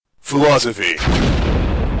Philosophy.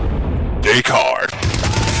 Descartes.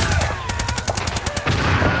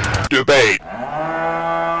 Debate.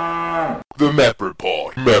 The Mep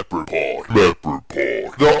Report. The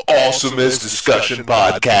awesomest discussion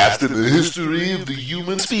podcast in the history of the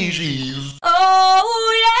human species.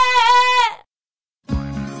 Oh, yeah!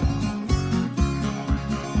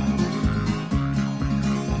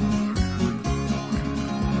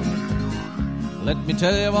 Let me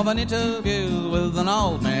tell you of an interview with an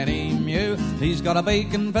old man emu. He's got a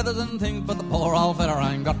beak and feathers and things, but the poor old fella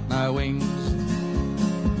ain't got no wings.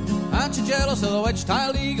 Aren't you jealous of the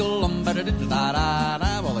wedge-tailed eagle?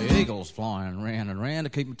 Da-da-da-da-da-da. Well, the eagle's flying round and round to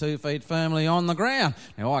keep my 2 feet firmly on the ground.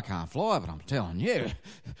 Now, I can't fly, but I'm telling you,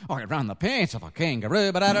 I could run the pants of a kangaroo.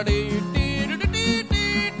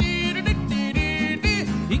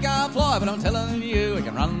 He can't fly, but I'm telling you, he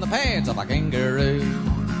can run the pants of a kangaroo.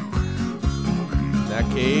 In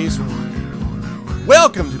that case,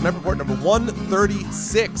 welcome to Mep Report number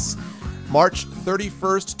 136, March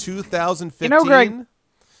 31st, 2015. You know, Greg,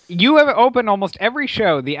 you have opened almost every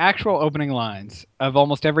show. The actual opening lines of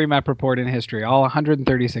almost every Mep Report in history, all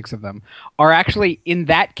 136 of them, are actually in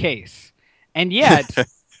that case. And yet,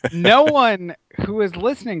 no one who is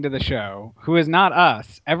listening to the show, who is not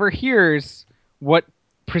us, ever hears what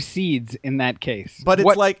precedes in that case. But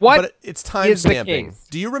it's but it's time stamping.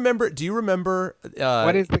 Do you remember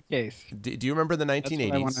what is the case? Do you remember the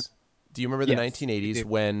 1980s? Do you remember the 1980s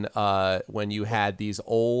when you had these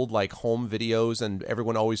old like home videos and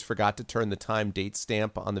everyone always forgot to turn the time date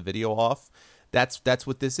stamp on the video off? That's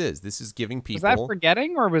what this is. This is giving people. Was that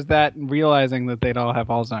forgetting, or was that realizing that they'd all have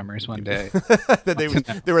Alzheimer's one day? that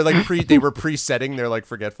they were like presetting their like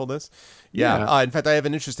forgetfulness. Yeah. In fact, I have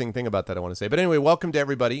an interesting thing about that I want to say. But anyway, welcome to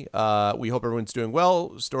everybody. We hope everyone's doing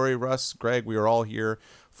well. Story, Russ, Greg, we are all here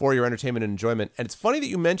for your entertainment and enjoyment. And it's funny that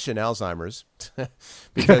you mention Alzheimer's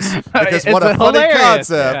because what a funny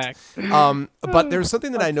concept. But there's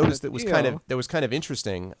something that I noticed that was kind of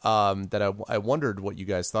interesting that I wondered what you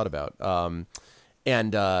guys thought about.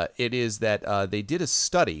 And it is that they did a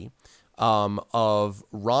study of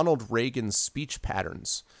Ronald Reagan's speech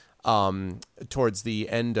patterns towards the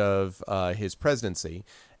end of his presidency.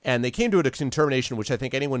 And they came to a determination, which I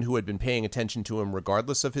think anyone who had been paying attention to him,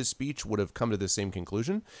 regardless of his speech, would have come to the same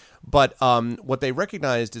conclusion. But what they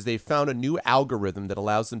recognized is they found a new algorithm that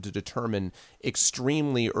allows them to determine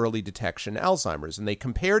extremely early detection Alzheimer's. And they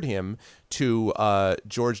compared him to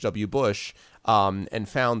George W. Bush and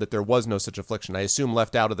found that there was no such affliction. I assume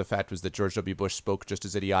left out of the fact was that George W. Bush spoke just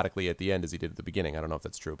as idiotically at the end as he did at the beginning. I don't know if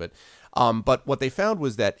that's true. But what they found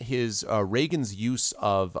was that his Reagan's use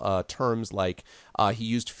of terms like he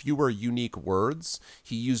used fewer unique words.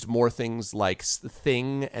 He used more things like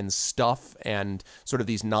thing and stuff and sort of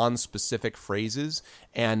these non-specific phrases.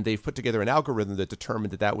 And they've put together an algorithm that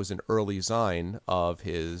determined that that was an early sign of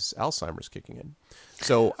his Alzheimer's kicking in.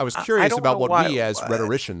 So I was curious about what we as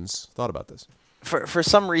rhetoricians thought about this. For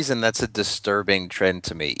some reason, that's a disturbing trend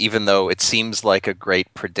to me, even though it seems like a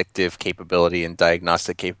great predictive capability and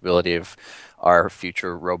diagnostic capability of our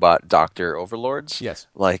future robot doctor overlords. Yes.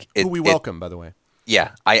 Who we welcome, by the way.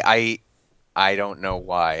 Yeah. I don't know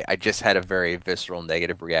why. I just had a very visceral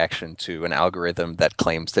negative reaction to an algorithm that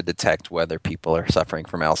claims to detect whether people are suffering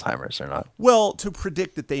from Alzheimer's or not. Well, to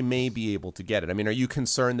predict that they may be able to get it. I mean, are you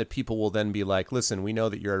concerned that people will then be like, "Listen, we know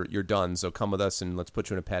that you're done, so come with us and let's put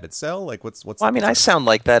you in a padded cell"? Like, what's? Well, I mean, I sound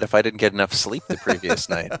like that if I didn't get enough sleep the previous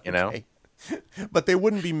night. You know. But they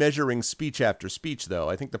wouldn't be measuring speech after speech, though.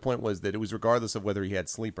 I think the point was that it was regardless of whether he had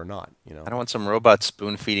sleep or not. You know, I don't want some robot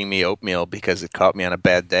spoon feeding me oatmeal because it caught me on a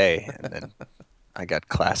bad day, and then I got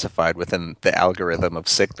classified within the algorithm of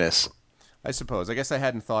sickness. I suppose. I guess I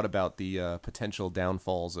hadn't thought about the potential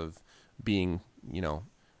downfalls of being,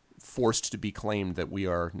 forced to be claimed that we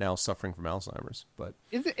are now suffering from Alzheimer's. But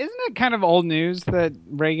isn't it kind of old news that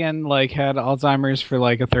Reagan had Alzheimer's for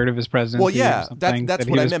a third of his presidency? Well, yeah, or something, that's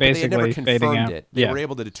what I meant. But they had never confirmed it. They were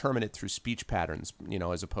able to determine it through speech patterns,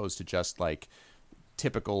 as opposed to just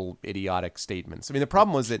typical idiotic statements. I mean, the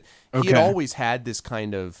problem was that he had always had this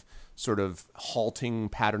kind of sort of halting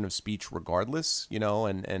pattern of speech, regardless,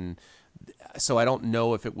 and so I don't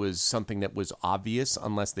know if it was something that was obvious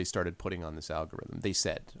unless they started putting on this algorithm. They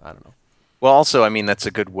said, I don't know. Well, also, I mean, that's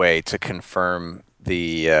a good way to confirm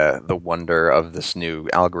the wonder of this new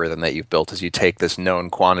algorithm that you've built. Is you take this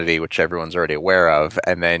known quantity, which everyone's already aware of,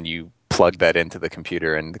 and then you plug that into the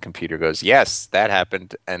computer, and the computer goes, "Yes, that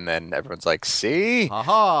happened," and then everyone's like, "See,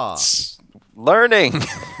 aha, it's learning."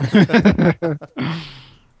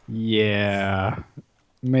 Yeah.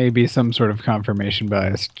 Maybe some sort of confirmation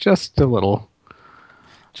bias. Just a little.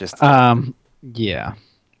 Just yeah.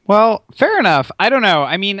 Well, fair enough. I don't know.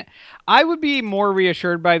 I mean, I would be more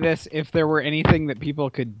reassured by this if there were anything that people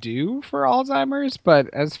could do for Alzheimer's,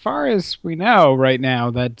 but as far as we know right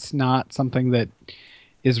now, that's not something that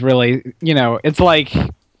is really, it's like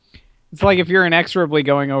if you're inexorably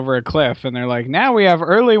going over a cliff and they're like, now we have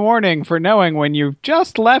early warning for knowing when you've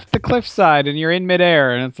just left the cliffside and you're in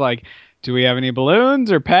midair. And it's like, do we have any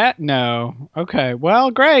balloons or Pat? No. Okay.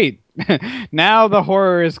 Well, great. Now the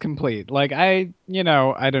horror is complete. Like I don't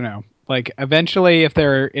know. Like eventually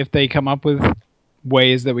if they come up with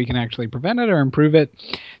ways that we can actually prevent it or improve it,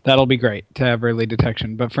 that'll be great to have early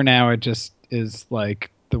detection. But for now, it just is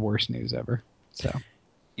like the worst news ever. So.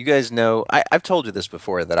 You guys know, I've told you this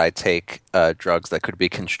before, that I take drugs that could be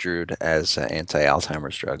construed as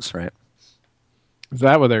anti-Alzheimer's drugs, right? Is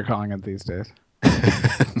that what they're calling it these days?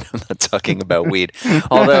 I'm not talking about weed.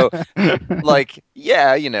 Although,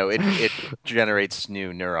 it generates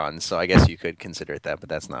new neurons, so I guess you could consider it that, but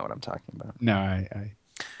that's not what I'm talking about. No,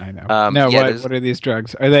 I know. What are these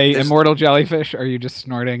drugs? Are they immortal jellyfish? Are you just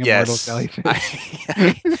snorting immortal jellyfish?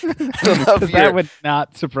 That would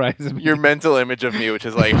not surprise me. Your mental image of me, which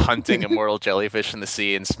is like hunting immortal jellyfish in the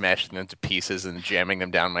sea and smashing them to pieces and jamming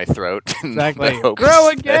them down my throat. Exactly. Grow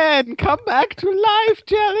again! Come back to life,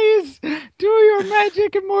 jellies! Do your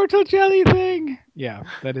magic immortal jelly thing! Yeah,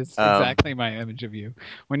 that is exactly my image of you.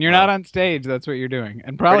 When you're not on stage, that's what you're doing.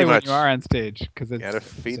 And probably when you are on stage. Because it's you gotta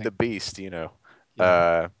feed the beast, Yeah.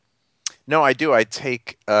 No, I do. I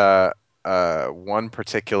take one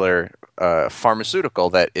particular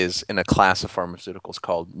pharmaceutical that is in a class of pharmaceuticals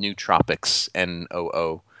called nootropics,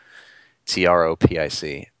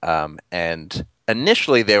 Nootropic. And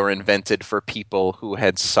initially they were invented for people who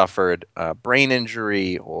had suffered brain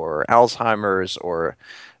injury or Alzheimer's or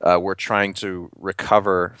were trying to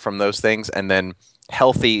recover from those things. And then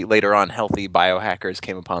healthy biohackers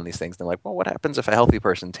came upon these things. They're like, well, what happens if a healthy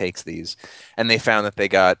person takes these? And they found that they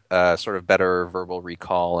got sort of better verbal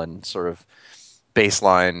recall and sort of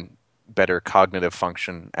baseline better cognitive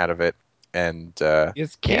function out of it. And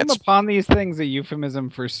upon these things a euphemism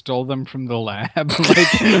for stole them from the lab?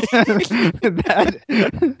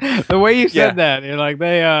 The way you said that, you're like,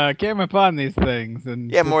 they came upon these things,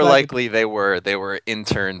 and more likely they were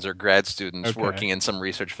interns or grad students working in some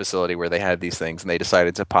research facility where they had these things, and they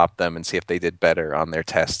decided to pop them and see if they did better on their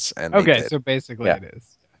tests. And so basically it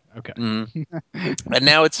is. Okay. Mm-hmm. And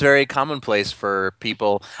now it's very commonplace for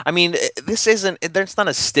people. I mean, there's not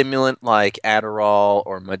a stimulant like Adderall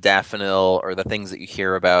or modafinil or the things that you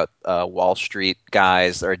hear about Wall Street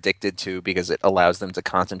guys are addicted to because it allows them to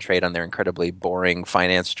concentrate on their incredibly boring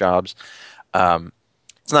finance jobs.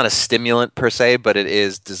 It's not a stimulant per se, but it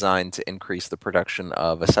is designed to increase the production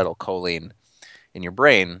of acetylcholine in your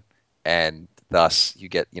brain, and thus you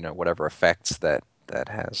get, whatever effects that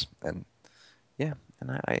has. And yeah.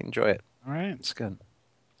 And I enjoy it. All right. It's good.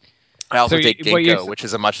 I also take ginkgo, which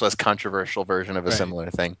is a much less controversial version of a similar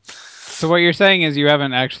thing. So what you're saying is you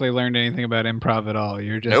haven't actually learned anything about improv at all.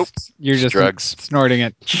 You're just drugs, snorting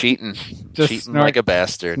it, cheating like a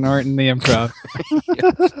bastard, snorting the improv.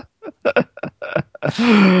 It's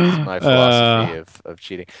my philosophy of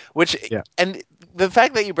cheating. And the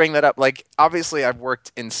fact that you bring that up, like obviously I've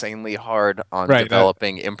worked insanely hard on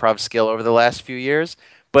developing improv skill over the last few years.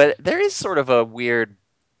 But there is sort of a weird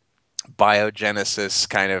biogenesis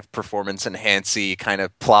kind of performance-enhancing kind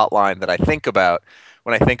of plot line that I think about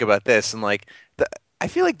when I think about this. And I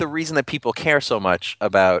feel like the reason that people care so much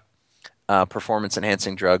about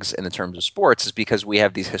performance-enhancing drugs in the terms of sports is because we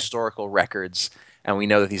have these historical records, and we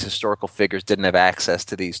know that these historical figures didn't have access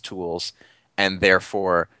to these tools, and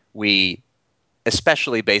therefore we,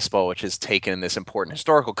 especially baseball, which is taken in this important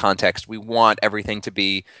historical context, we want everything to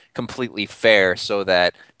be completely fair so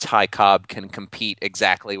that Ty Cobb can compete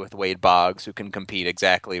exactly with Wade Boggs, who can compete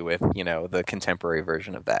exactly with, the contemporary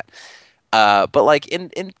version of that. But like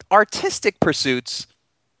in artistic pursuits,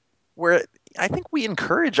 where I think we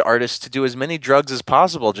encourage artists to do as many drugs as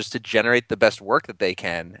possible just to generate the best work that they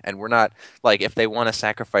can. And we're not, like, if they want to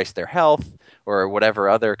sacrifice their health or whatever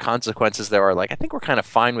other consequences there are, like, I think we're kind of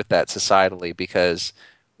fine with that societally because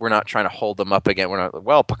we're not trying to hold them up again. We're not,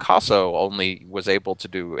 well, Picasso only was able to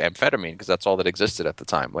do amphetamine because that's all that existed at the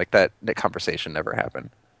time. Like, that conversation never happened.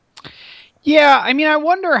 Yeah, I mean, I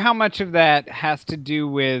wonder how much of that has to do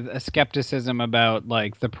with a skepticism about,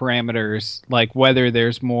 like, the parameters, like whether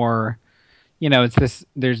there's more... it's this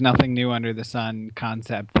there's nothing new under the sun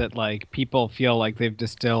concept that like people feel like they've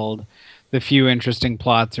distilled the few interesting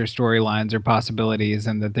plots or storylines or possibilities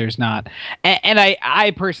and that there's not. And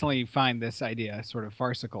I personally find this idea sort of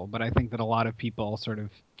farcical, but I think that a lot of people sort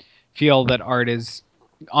of feel that art is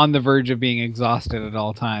on the verge of being exhausted at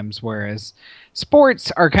all times, whereas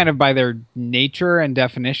sports are kind of by their nature and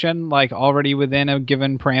definition like already within a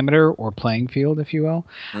given parameter or playing field, if you will.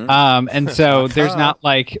 And so there's not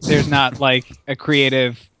like a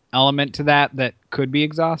creative element to that could be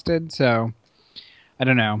exhausted. So I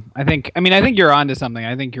don't know. I think you're onto something.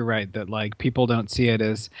 I think you're right that like people don't see it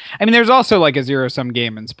as. I mean, there's also like a zero-sum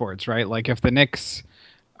game in sports, right? Like if the Knicks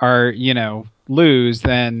are lose,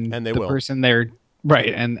 then and they the will. person they're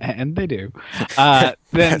right, and they do. Then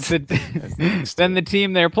the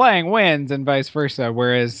team they're playing wins, and vice versa.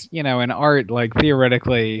 Whereas in art, like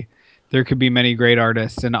theoretically, there could be many great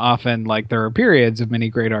artists, and often like there are periods of many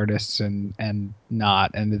great artists, and not,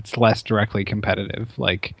 and it's less directly competitive.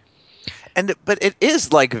 Like. But it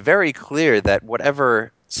is like very clear that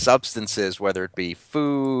whatever substances, whether it be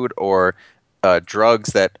food or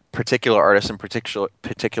drugs that particular artists and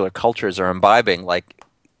particular cultures are imbibing, like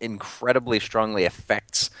incredibly strongly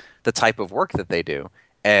affects the type of work that they do.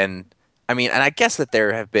 And I mean, and I guess that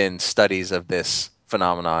there have been studies of this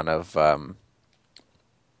phenomenon of, I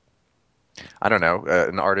don't know,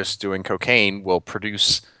 an artist doing cocaine will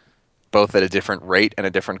produce both at a different rate and a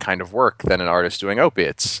different kind of work than an artist doing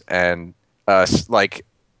opiates. And when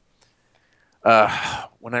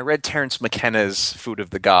I read Terence McKenna's Food of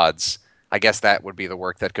the Gods, I guess that would be the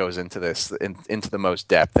work that goes into this, into the most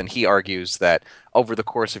depth. And he argues that over the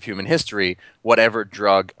course of human history, whatever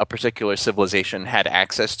drug a particular civilization had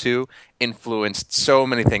access to influenced so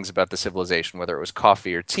many things about the civilization, whether it was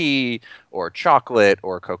coffee or tea or chocolate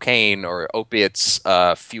or cocaine or opiates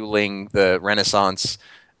fueling the Renaissance.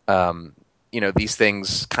 These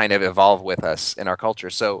things kind of evolve with us in our culture.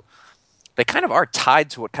 So they kind of are tied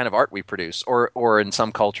to what kind of art we produce, or in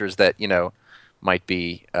some cultures that, might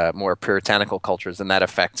be more puritanical cultures, and that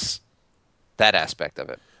affects that aspect of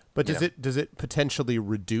it. But does it potentially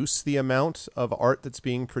reduce the amount of art that's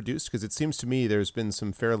being produced? Because it seems to me there's been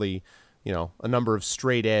some fairly, a number of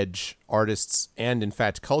straight edge artists and, in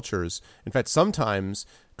fact, cultures. In fact, sometimes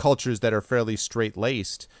cultures that are fairly straight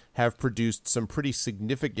laced have produced some pretty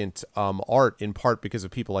significant art, in part because of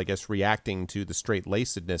people, I guess, reacting to the straight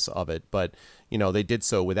lacedness of it. But they did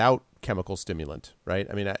so without chemical stimulant, right?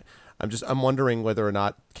 I mean, I'm wondering whether or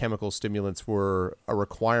not chemical stimulants were a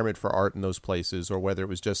requirement for art in those places, or whether it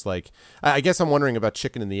was just like, I guess I'm wondering about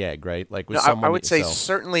chicken and the egg, right? Like, I would say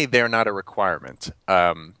certainly they're not a requirement.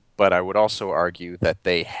 But I would also argue that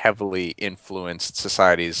they heavily influenced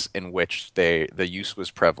societies in which the use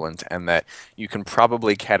was prevalent, and that you can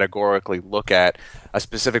probably categorically look at a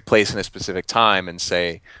specific place in a specific time and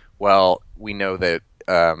say, well, we know that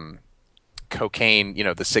cocaine,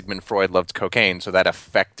 the Sigmund Freud loved cocaine, so that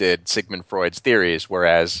affected Sigmund Freud's theories,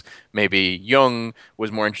 whereas maybe Jung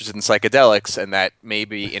was more interested in psychedelics, and that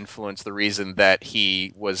maybe influenced the reason that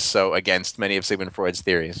he was so against many of Sigmund Freud's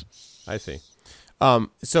theories. I see.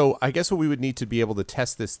 So I guess what we would need to be able to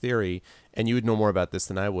test this theory, and you would know more about this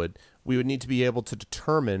than I would, we would need to be able to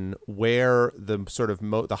determine where the sort of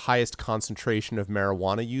the highest concentration of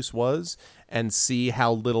marijuana use was, and see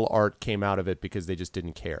how little art came out of it because they just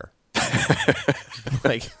didn't care.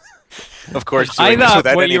 Like, of course, I thought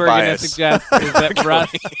what you were going to suggest is that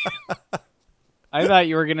Russ. I thought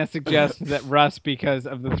you were going to suggest that Russ, because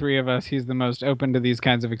of the three of us, he's the most open to these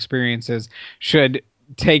kinds of experiences, should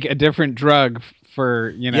take a different drug for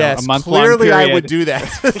a month-long clearly period. I would do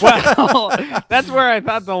that. Well, that's where I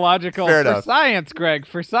thought the logical Fair for enough. Science, Greg,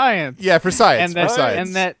 for science. Yeah, for science. And that, for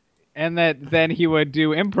science. and that then he would do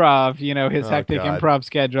improv, his hectic God. improv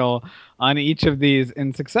schedule on each of these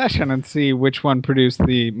in succession and see which one produced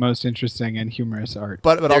the most interesting and humorous art.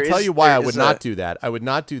 But I'll tell you why I would not do that. I would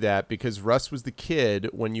not do that because Russ was the kid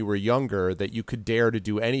when you were younger that you could dare to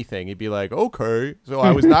do anything. He'd be like, okay. So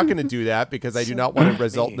I was not going to do that because I do not want to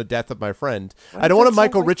result in the death of my friend. I don't want a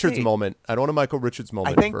Michael Richards moment. I don't want a Michael Richards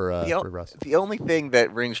moment for Russ. The only thing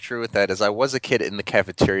that rings true with that is I was a kid in the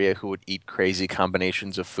cafeteria who would eat crazy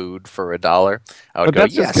combinations of food for $1. I would go,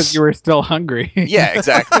 that's just because you were still hungry. Yeah,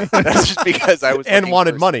 exactly. That's just because I was and looking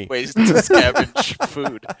wanted for money. ways to scavenge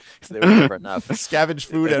food because there was never enough. Scavenge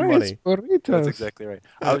food and money. That's exactly right.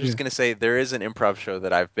 I was just going to say there is an improv show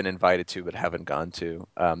that I've been invited to but haven't gone to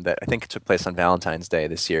that I think took place on Valentine's Day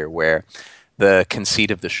this year, where the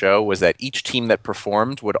conceit of the show was that each team that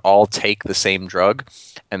performed would all take the same drug,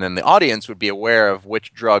 and then the audience would be aware of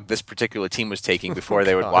which drug this particular team was taking before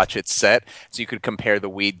they would watch it set. So you could compare the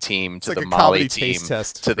weed team to the Molly team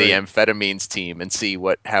to the amphetamines team and see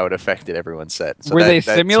how it affected everyone's set. So were they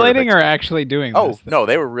simulating or actually doing this? Oh, no,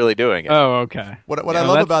 they were really doing it. Oh, okay. What I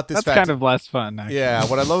love about this that's fact... kind of less fun, actually. Yeah,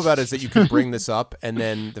 what I love about it is that you can bring this up, and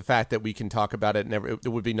then the fact that we can talk about it, it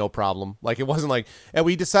would be no problem. Like, it wasn't like, and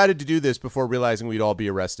we decided to do this before before realizing we'd all be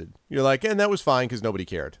arrested. You're like, and that was fine because nobody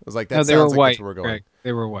cared. I was like, that No, sounds they were like white. that's where we're going. Greg.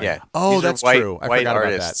 They were white. Yeah. Oh, These are that's white, true. I white forgot about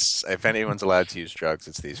that. artists. If anyone's allowed to use drugs,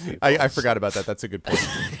 it's these people. I forgot about that. That's a good point.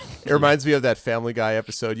 It reminds me of that Family Guy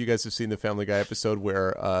episode. You guys have seen the Family Guy episode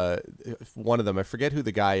where one of them, I forget who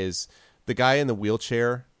the guy is. The guy in the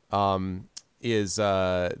wheelchair is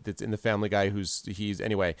that's in the Family Guy.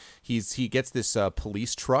 He gets this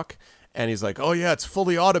police truck. And he's like, oh, yeah, it's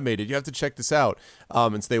fully automated. You have to check this out.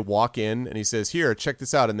 And so they walk in, and he says, here, check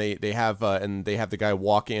this out. And they have the guy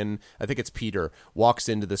walk in. I think it's Peter, walks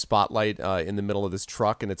into the spotlight in the middle of this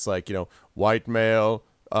truck. And it's like, white male,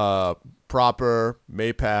 proper,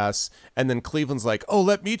 may pass. And then Cleveland's like, oh,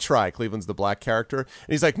 let me try. Cleveland's the black character. And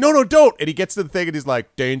he's like, no, don't. And he gets to the thing and he's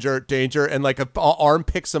like, danger, danger. And like a arm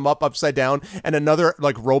picks him up upside down and another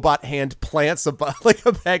like robot hand plants a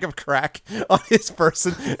bag of crack on his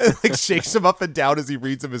person and like shakes him up and down as he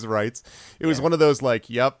reads him his rights. It was one of those like,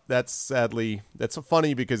 yep, that's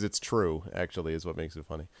funny because it's true, actually, is what makes it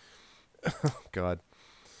funny. God.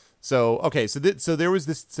 So, okay. So there was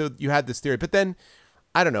this, so you had this theory, but then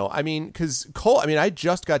I don't know. I mean, because I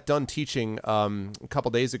just got done teaching a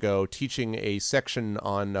couple days ago, teaching a section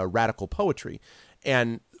on radical poetry.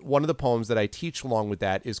 And one of the poems that I teach along with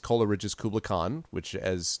that is Coleridge's Kubla Khan, which,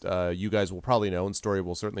 as you guys will probably know, and Story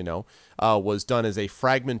will certainly know, was done as a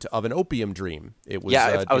fragment of an opium dream. It was.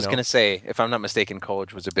 Yeah, I was going to say, if I'm not mistaken,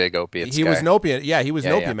 Coleridge was a big opiate. He was an opiate. Yeah, he was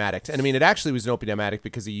an opium addict, and I mean, it actually was an opium addict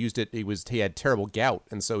because he used it. He had terrible gout,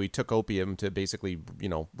 and so he took opium to basically,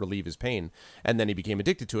 relieve his pain, and then he became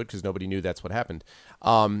addicted to it because nobody knew that's what happened.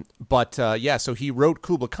 So he wrote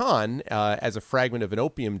Kubla Khan as a fragment of an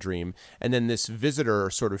opium dream, and then this visitor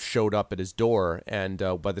sort of showed up at his door, and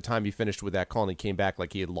by the time he finished with that call, he came back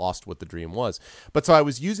like he had lost what the dream was. But so I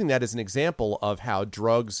was using that as an example of how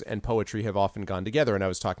drugs and poetry have often gone together, and I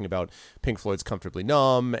was talking about Pink Floyd's Comfortably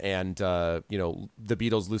Numb and the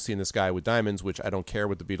Beatles' Lucy in the Sky with Diamonds, which I don't care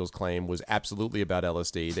what the Beatles claim was absolutely about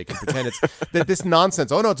LSD. They can pretend it's this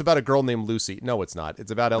nonsense. Oh no, it's about a girl named Lucy. No, it's not.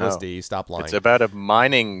 It's about LSD. No. Stop lying. It's about a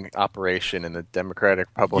mining operation in the Democratic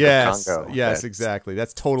Republic of Congo. Yes, exactly.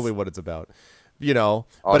 That's totally what it's about.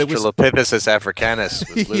 But it was Australopithecus africanus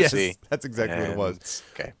was Lucy. Yes, that's exactly what it was.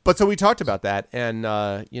 Okay. But so we talked about that, and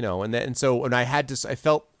and I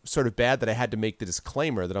felt sort of bad that I had to make the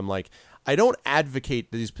disclaimer that I'm like, I don't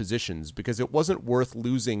advocate these positions because it wasn't worth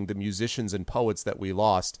losing the musicians and poets that we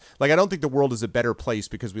lost. Like, I don't think the world is a better place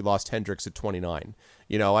because we lost Hendrix at 29.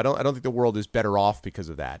 I don't think the world is better off because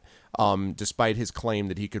of that. Despite his claim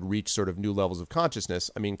that he could reach sort of new levels of consciousness.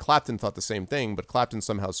 I mean, Clapton thought the same thing, but Clapton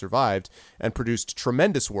somehow survived and produced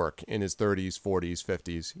tremendous work in his 30s, 40s,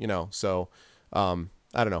 50s, So,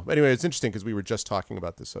 I don't know. Anyway, it's interesting because we were just talking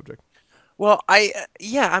about this subject. Well,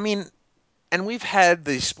 and we've had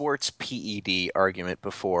the sports PED argument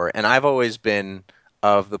before, and I've always been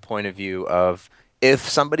of the point of view of if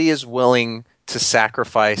somebody is willing to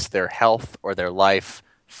sacrifice their health or their life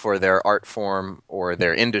for their art form or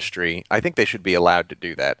their industry, I think they should be allowed to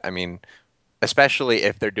do that. I mean, especially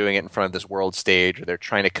if they're doing it in front of this world stage or they're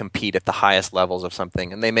trying to compete at the highest levels of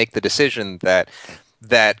something, and they make the decision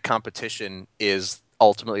that competition is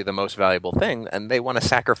ultimately the most valuable thing, and they want to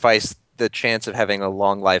sacrifice the chance of having a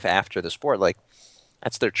long life after the sport. Like,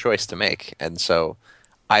 that's their choice to make. And so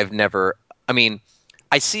I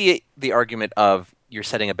see the argument of you're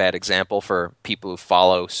setting a bad example for people who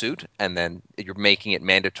follow suit, and then you're making it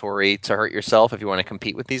mandatory to hurt yourself if you want to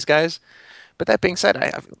compete with these guys. But that being said,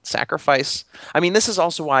 I sacrifice. I mean, this is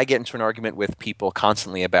also why I get into an argument with people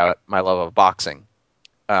constantly about my love of boxing.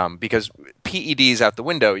 Because PEDs out the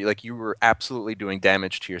window, you were absolutely doing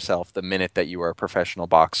damage to yourself the minute that you were a professional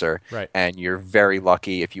boxer. Right. And you're very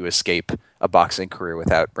lucky if you escape a boxing career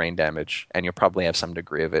without brain damage, and you'll probably have some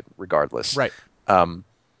degree of it regardless. Right.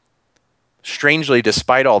 Strangely,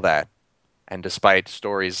 despite all that, and despite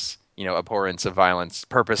stories, abhorrence of violence,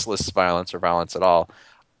 purposeless violence or violence at all,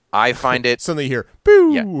 I find it suddenly you hear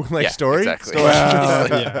boo story. Exactly. Story.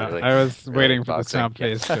 I was waiting for the sound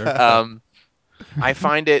phase. I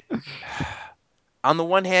find it, on the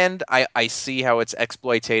one hand, I see how it's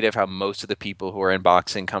exploitative, how most of the people who are in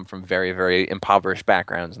boxing come from very, very impoverished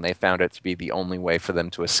backgrounds, and they found it to be the only way for them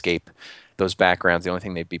to escape those backgrounds. The only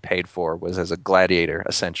thing they'd be paid for was as a gladiator,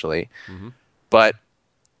 essentially. Mm-hmm. But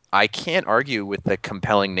I can't argue with the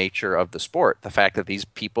compelling nature of the sport, the fact that these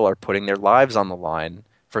people are putting their lives on the line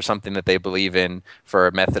for something that they believe in, for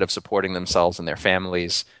a method of supporting themselves and their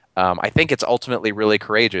families. I think it's ultimately really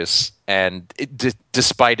courageous, and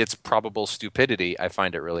despite its probable stupidity, I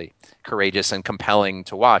find it really courageous and compelling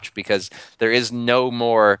to watch, because there is no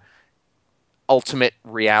more ultimate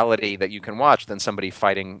reality that you can watch than somebody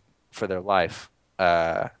fighting for their life.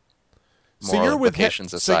 moral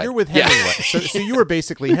implications aside. So you're with Hemingway. So you were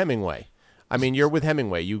basically Hemingway. I mean, you're with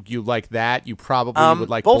Hemingway. You like that. You probably would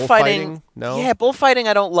like bullfighting. No? Yeah, bullfighting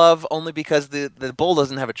I don't love only because the bull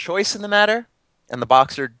doesn't have a choice in the matter, and the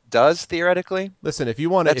boxer does theoretically. Listen, if you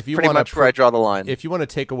want That's pretty much where I draw the line. If you want to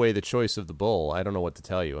take away the choice of the bull, I don't know what to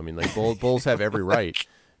tell you. I mean, like bulls have every right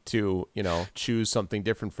to choose something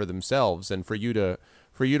different for themselves, and for you to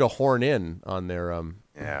horn in on their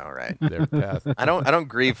yeah, all right. their path. I don't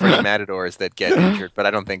grieve for the matadors that get injured, but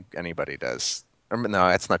I don't think anybody does. No,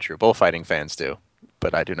 that's not true. Bullfighting fans do,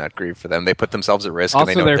 but I do not grieve for them. They put themselves at risk. Also, and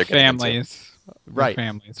they know their what they're getting families. Right. Their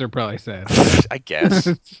families are probably sad. into. I guess.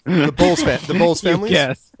 The Bulls families.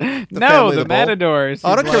 Yes. family No, of the the bull? Matadors. Oh,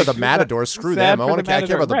 I don't care Like, about the Matadors. Screw sad them. for I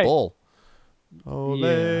care about the Matador. bull. Ole,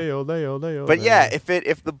 Yeah. ole, ole, ole. But yeah, if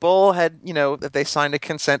the bull had, if they signed a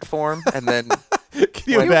consent form and then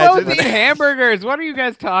can you You You both imagine? eat hamburgers. What are you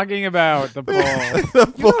guys talking about? The bull.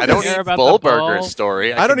 The bull- I don't care eat about bull the bull. burger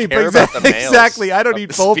story. I don't can eat care about the males exactly. I don't of eat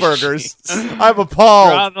the bull species. burgers. I'm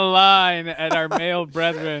appalled. Draw the line at our male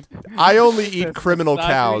brethren. I only eat The criminal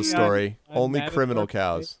misogyny cows. on- Story. on Only Matador criminal Party.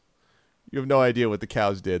 cows. You have no idea what the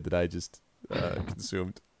cows did that I just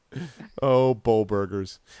consumed. Oh, bull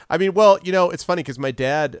burgers. I mean, well, it's funny because my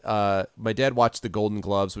dad watched the Golden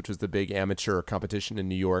Gloves, which was the big amateur competition in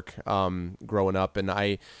New York, growing up, and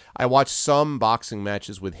I watched some boxing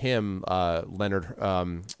matches with him, Leonard,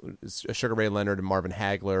 Sugar Ray Leonard, and Marvin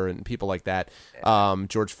Hagler, and people like that.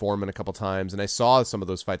 George Foreman a couple times, and I saw some of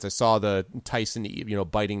those fights. I saw the Tyson,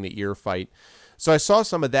 biting the ear fight. So I saw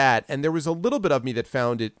some of that, and there was a little bit of me that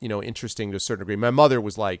found it, interesting to a certain degree. My mother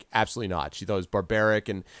was like, absolutely not. She thought it was barbaric,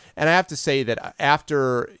 and I have to say that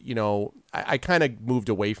after, I kind of moved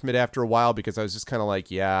away from it after a while because I was just kind of like,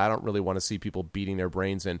 yeah, I don't really want to see people beating their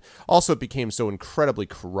brains in. Also, it became so incredibly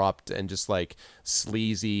corrupt and just like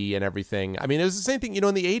sleazy and everything. I mean, it was the same thing,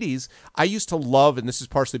 in the 80s, I used to love, and this is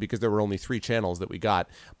partially because there were only 3 channels that we got,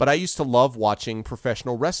 but I used to love watching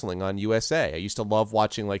professional wrestling on USA. I used to love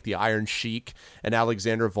watching like the Iron Sheik and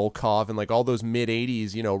Alexander Volkov and like all those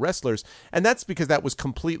mid-80s, wrestlers. And that's because that was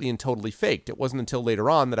completely and totally faked. It wasn't until later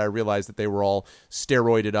on that I realized that they were all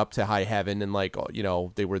steroided up to high heaven and like,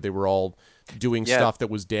 they were all doing stuff that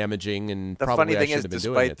was damaging, and The probably funny I thing should is, have been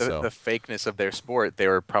doing despite it. the fakeness of their sport, they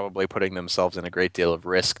were probably putting themselves in a great deal of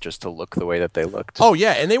risk just to look the way that they looked. Oh,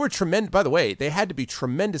 yeah, and they were tremendous. By the way, they had to be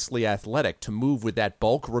tremendously athletic to move with that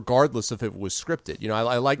bulk, regardless if it was scripted.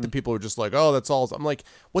 I like that people are just like, oh, that's all. I'm like,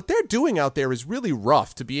 what they're doing out there is really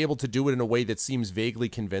rough to be able to do it in a way that seems vaguely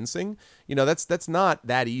convincing. That's not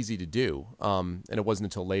that easy to do, and it wasn't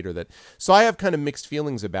until later that. So I have kind of mixed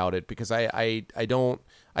feelings about it because I don't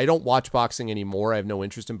watch boxing anymore. I have no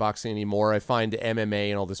interest in boxing anymore. I find MMA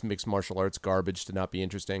and all this mixed martial arts garbage to not be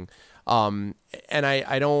interesting. And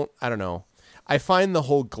I don't know. I find the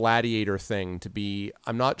whole gladiator thing to be,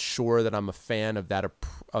 I'm not sure that I'm a fan of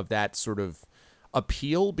that sort of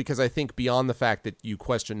appeal, because I think beyond the fact that you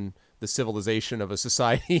question the civilization of a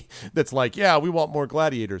society that's like, yeah, we want more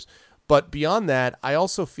gladiators. But beyond that, I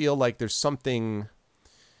also feel like there's something...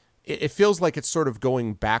 It feels like it's sort of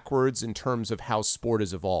going backwards in terms of how sport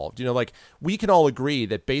has evolved. Like we can all agree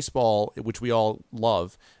that baseball, which we all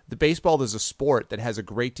love, the baseball is a sport that has a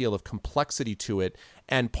great deal of complexity to it,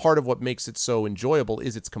 and part of what makes it so enjoyable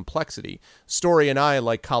is its complexity. Story and I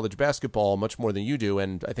like college basketball much more than you do,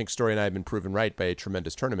 and I think Story and I have been proven right by a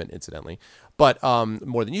tremendous tournament, incidentally, but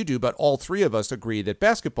more than you do. But all 3 of us agree that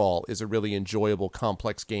basketball is a really enjoyable,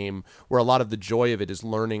 complex game where a lot of the joy of it is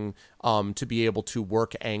learning to be able to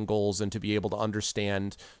work angles and to be able to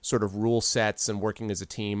understand sort of rule sets and working as a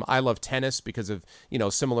team. I love tennis because of,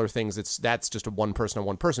 similar things. That's just a one person on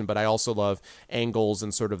one person, but I also love angles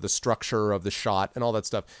and sort of the structure of the shot and all that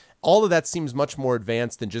stuff. All of that seems much more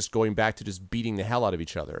advanced than just going back to just beating the hell out of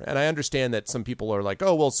each other. And I understand that some people are like,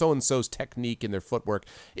 oh, well, so-and-so's technique and their footwork.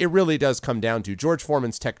 It really does come down to George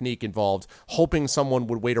Foreman's technique involved hoping someone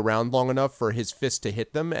would wait around long enough for his fist to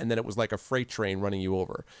hit them, and then it was like a freight train running you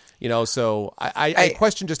over. So I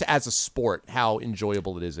question just as a sport how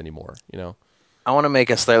enjoyable it is anymore, I want to make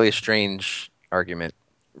a slightly strange argument,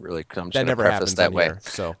 really, because I'm just That going to never preface happens that on way. here,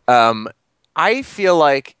 so. I feel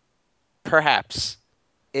like perhaps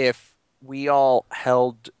if we all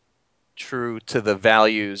held true to the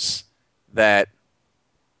values that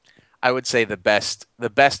I would say the best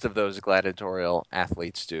of those gladiatorial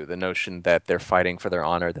athletes do, the notion that they're fighting for their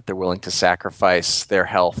honor, that they're willing to sacrifice their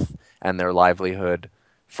health and their livelihood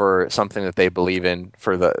for something that they believe in,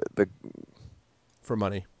 for For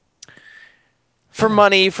money. For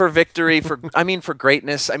money, for victory, for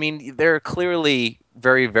greatness. There are clearly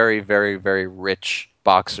very, very, very, very rich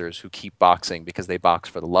boxers who keep boxing because they box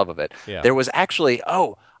for the love of it. Yeah. There was actually,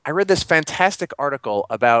 I read this fantastic article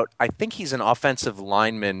about, I think he's an offensive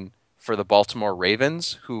lineman for the Baltimore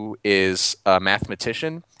Ravens who is a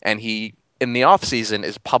mathematician, and he, in the off season,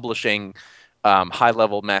 is publishing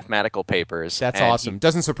high-level mathematical papers. That's awesome.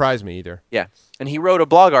 Doesn't surprise me either. Yeah. And he wrote a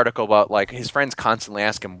blog article about, like, his friends constantly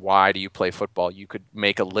ask him, why do you play football? You could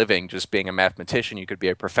make a living just being a mathematician. You could be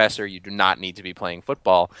a professor. You do not need to be playing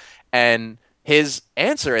football. And his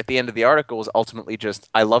answer at the end of the article was ultimately just,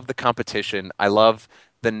 I love the competition. I love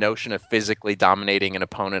the notion of physically dominating an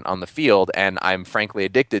opponent on the field, and I'm frankly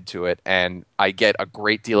addicted to it, and I get a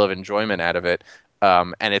great deal of enjoyment out of it.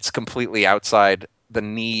 And it's completely outside the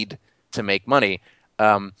need to make money.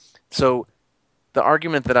 So the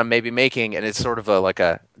argument that I'm maybe making, and it's sort of like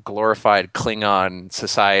a glorified Klingon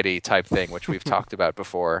society type thing, which we've talked about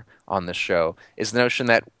before on this show, is the notion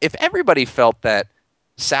that if everybody felt that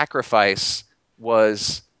sacrifice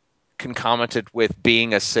was concomitant with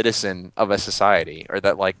being a citizen of a society, or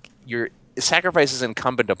that like your sacrifice is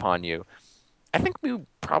incumbent upon you, I think we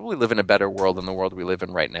probably live in a better world than the world we live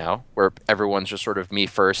in right now, where everyone's just sort of me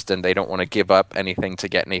first and they don't want to give up anything to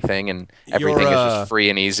get anything, and everything is just free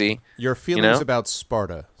and easy. Your feelings about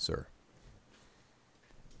Sparta, sir?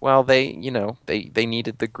 Well, they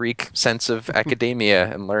needed the Greek sense of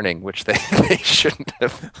academia and learning, which they shouldn't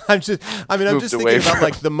have. I'm just thinking about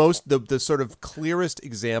like the sort of clearest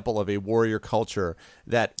example of a warrior culture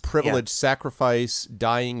that privileged sacrifice,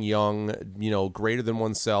 dying young, greater than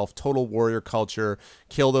oneself, total warrior culture,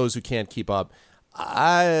 kill those who can't keep up.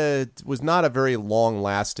 Was not a very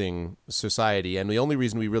long-lasting society, and the only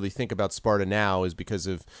reason we really think about Sparta now is because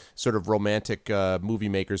of sort of romantic movie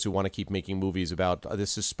makers who want to keep making movies about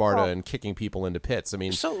this is Sparta and kicking people into pits. I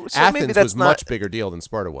mean, so Athens was much bigger deal than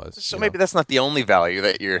Sparta was. So maybe that's not the only value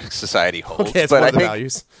that your society holds. Okay, it's one of the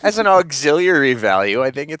values. As an auxiliary value,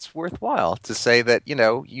 I think it's worthwhile to say that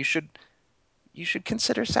you should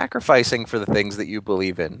consider sacrificing for the things that you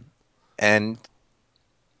believe in, and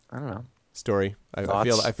I don't know. Story. I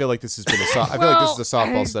feel like this has been I feel like this is a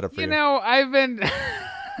softball setup for you. I've been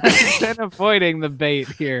avoiding the bait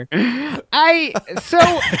here. There's just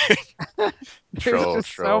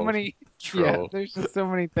so many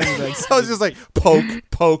things. So it's just like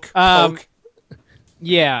poke.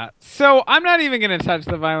 Yeah. So I'm not even going to touch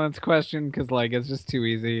the violence question because like it's just too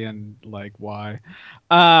easy and like why.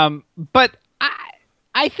 But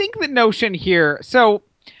I think the notion here. So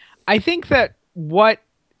I think that what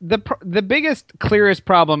the biggest, clearest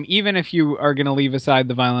problem, even if you are going to leave aside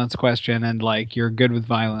the violence question and like you're good with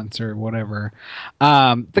violence or whatever,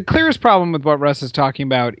 the clearest problem with what Russ is talking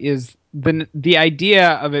about is the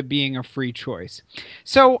idea of it being a free choice.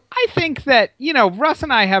 So I think that, Russ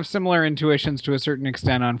and I have similar intuitions to a certain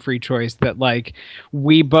extent on free choice, that like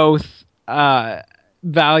we both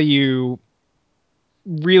value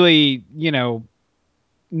really,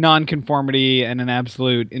 nonconformity and an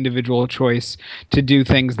absolute individual choice to do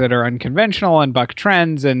things that are unconventional and buck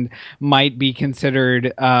trends and might be considered,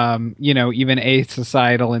 even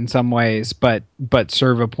asocietal in some ways, but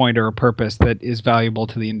serve a point or a purpose that is valuable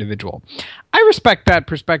to the individual. I respect that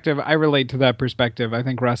perspective. I relate to that perspective. I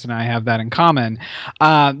think Russ and I have that in common.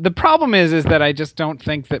 The problem is that I just don't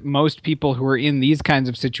think that most people who are in these kinds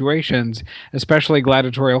of situations, especially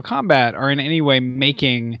gladiatorial combat, are in any way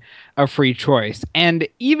making a free choice. And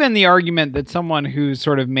even the argument that someone who's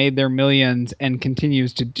sort of made their millions and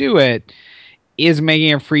continues to do it is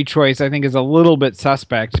making a free choice, I think is a little bit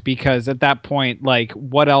suspect, because at that point, like,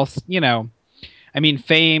 what else,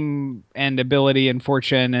 fame and ability and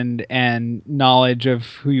fortune and knowledge of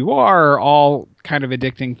who you are all kind of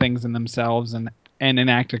addicting things in themselves and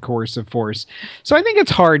enact a coercive force. So I think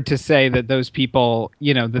it's hard to say that those people,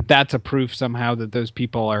 that's a proof somehow that those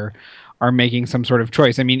people are making some sort of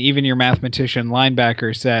choice. I mean, even your mathematician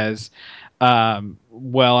linebacker says,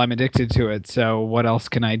 well, I'm addicted to it, so what else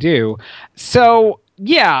can I do? So,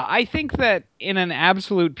 yeah, I think that in an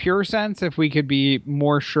absolute pure sense, if we could be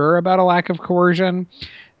more sure about a lack of coercion,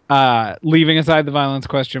 leaving aside the violence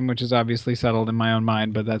question, which is obviously settled in my own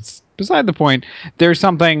mind, but that's beside the point, there's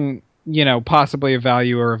something, possibly of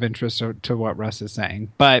value or of interest to what Russ is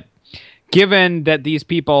saying. But given that these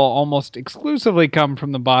people almost exclusively come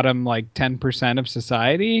from the bottom, like 10% of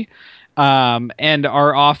society, and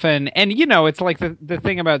are often, and it's like the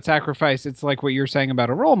thing about sacrifice, it's like what you're saying about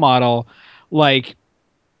a role model, like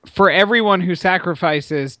for everyone who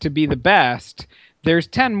sacrifices to be the best, there's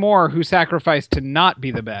 10 more who sacrifice to not be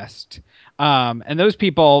the best. And those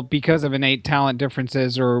people, because of innate talent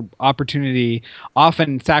differences or opportunity,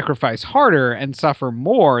 often sacrifice harder and suffer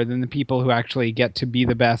more than the people who actually get to be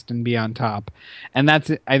the best and be on top. And that's,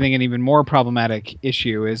 I think, an even more problematic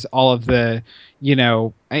issue is all of the,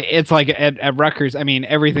 it's like at Rutgers, I mean,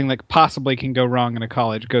 everything that possibly can go wrong in a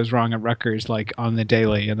college goes wrong at Rutgers, like on the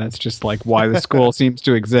daily. And that's just like why the school seems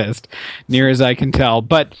to exist, near as I can tell.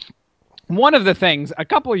 But one of the things a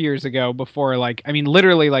couple of years ago before,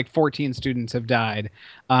 literally 14 students have died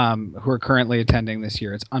who are currently attending this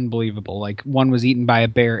year. It's unbelievable. Like one was eaten by a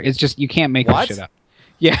bear. It's just, you can't make this shit up.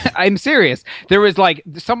 Yeah, I'm serious. There was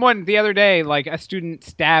someone the other day, a student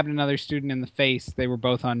stabbed another student in the face. They were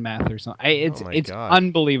both on meth or something. It's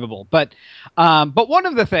unbelievable. But one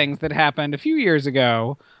of the things that happened a few years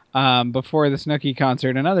ago, before the Snooki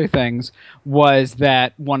concert and other things, was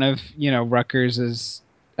that one of Rutgers's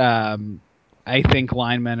I think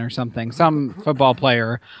lineman or something, some football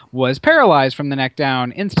player was paralyzed from the neck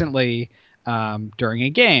down instantly during a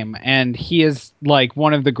game. And he is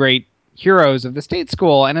one of the great heroes of the state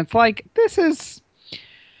school. And it's this is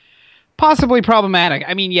possibly problematic.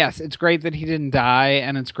 I mean, yes, it's great that he didn't die,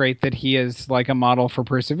 and it's great that he is a model for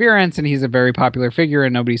perseverance, and he's a very popular figure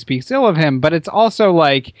and nobody speaks ill of him. But it's also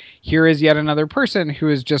here is yet another person who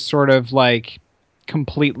is just sort of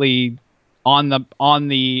completely on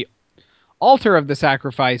the altar of the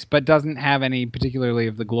sacrifice, but doesn't have any particularly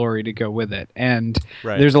of the glory to go with it. And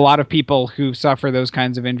there's a lot of people who suffer those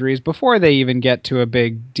kinds of injuries before they even get to a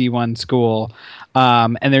big D1 school.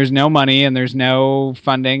 And there's no money, and there's no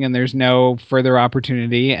funding, and there's no further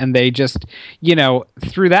opportunity. And they just,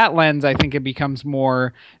 through that lens, I think it becomes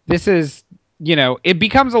more, it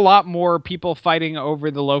becomes a lot more people fighting over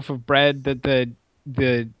the loaf of bread that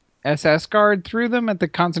the SS guard threw them at the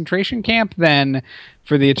concentration camp than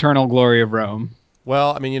for the eternal glory of Rome.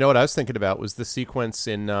 Well, I mean, what I was thinking about was the sequence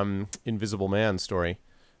in Invisible Man story,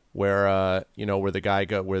 where where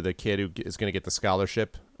the kid who is going to get the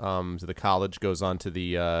scholarship to the college goes on to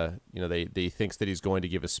the they thinks that he's going to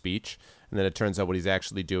give a speech, and then it turns out what he's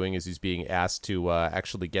actually doing is he's being asked to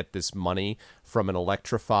actually get this money from an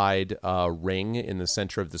electrified ring in the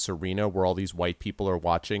center of this arena where all these white people are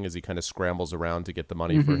watching as he kind of scrambles around to get the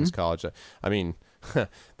money for his college. I mean,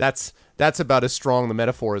 that's about as strong the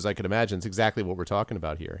metaphor as I could imagine. It's exactly what we're talking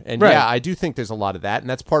about here. And yeah, I do think there's a lot of that, and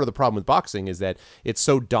that's part of the problem with boxing is that it's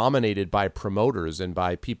so dominated by promoters and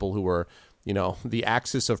by people who are the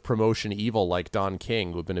axis of promotion evil, like Don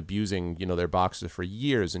King, who've been abusing, their boxers for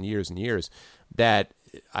years and years and years, that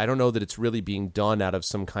I don't know that it's really being done out of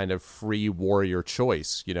some kind of free warrior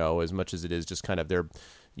choice, as much as it is just kind of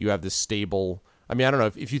you have this stable. I mean, I don't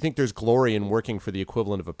know if you think there's glory in working for the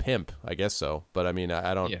equivalent of a pimp, I guess so. But I mean,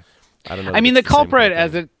 I don't. Yeah. I don't know. I mean, the culprit,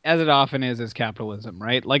 as it often is capitalism,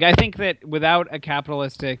 right? I think that without a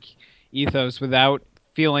capitalistic ethos, without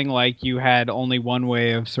feeling like you had only one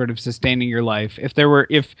way of sort of sustaining your life,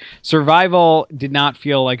 if survival did not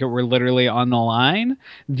feel like it were literally on the line,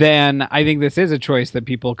 then I think this is a choice that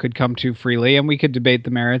people could come to freely, and we could debate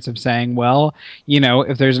the merits of saying, well,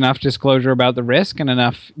 if there's enough disclosure about the risk and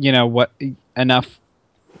enough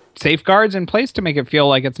safeguards in place to make it feel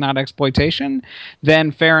like it's not exploitation,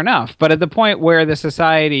 then fair enough. But at the point where the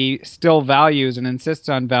society still values and insists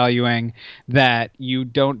on valuing that you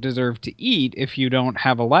don't deserve to eat if you don't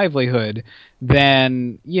have a livelihood,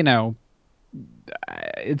 then,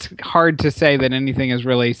 it's hard to say that anything is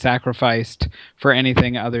really sacrificed for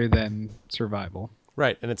anything other than survival.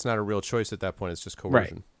 Right, and it's not a real choice at that point. It's just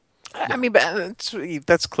coercion. Right. I mean,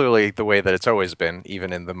 that's clearly the way that it's always been,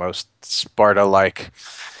 even in the most Sparta-like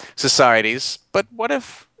societies. But what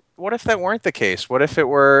if that weren't the case? What if it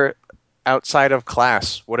were outside of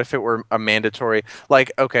class? What if it were a mandatory?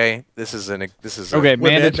 Mandatory.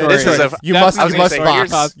 You must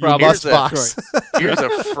box. Here's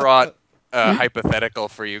a fraught hypothetical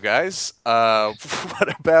for you guys.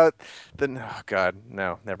 What about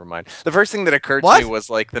no, never mind. The first thing that occurred to me was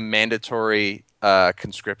the mandatory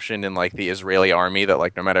conscription in the Israeli army,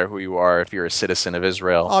 that no matter who you are, if you're a citizen of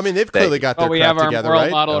Israel. Oh, I mean, they've clearly got their crap have our together, moral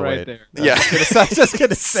right? model right there. Yeah, I was just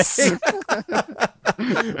gonna say.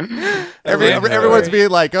 Everyone's being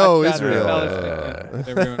like, "Oh, Israel."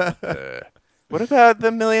 What about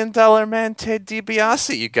the $1 Million Man Ted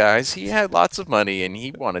DiBiase, you guys? He had lots of money, and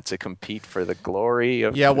he wanted to compete for the glory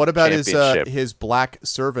of what about championship. his black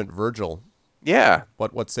servant, Virgil? Yeah.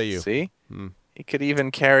 What say you? See? He could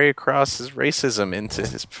even carry across his racism into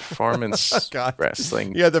his performance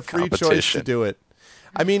wrestling Yeah, the free choice to do it.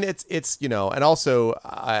 I mean, it's and also,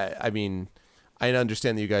 I mean, I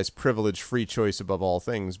understand that you guys privilege free choice above all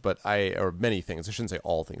things, or many things. I shouldn't say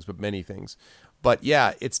all things, but many things. But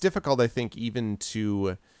yeah, it's difficult, I think, even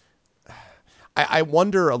to, I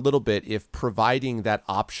wonder a little bit if providing that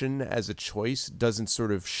option as a choice doesn't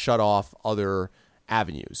sort of shut off other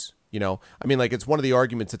avenues. You know, I mean, like, it's one of the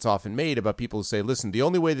arguments that's often made about people who say, listen, the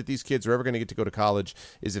only way that these kids are ever going to get to go to college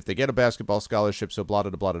is if they get a basketball scholarship, so blah,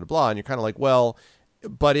 blah, blah, blah, blah. And you're kind of like, well,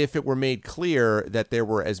 but if it were made clear that there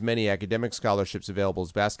were as many academic scholarships available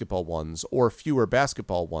as basketball ones or fewer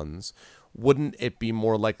basketball ones, wouldn't it be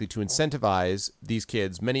more likely to incentivize these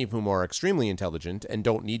kids, many of whom are extremely intelligent and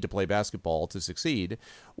don't need to play basketball to succeed?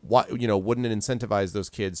 What, you know, wouldn't it incentivize those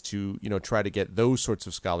kids to, you know, try to get those sorts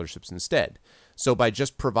of scholarships instead? So by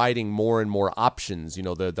just providing more and more options, you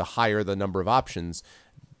know, the higher the number of options,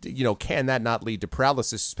 you know, can that not lead to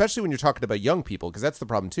paralysis, especially when you're talking about young people? Because that's the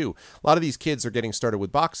problem, too. A lot of these kids are getting started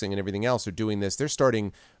with boxing and everything else, are doing this. They're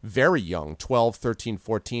starting very young, 12, 13,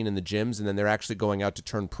 14 in the gyms, and then they're actually going out to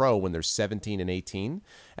turn pro when they're 17 and 18,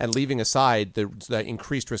 and leaving aside the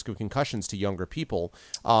increased risk of concussions to younger people.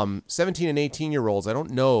 17 and 18-year-olds, I don't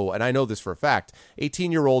know, and I know this for a fact,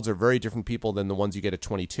 18-year-olds are very different people than the ones you get at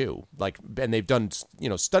 22. Like, and they've done, you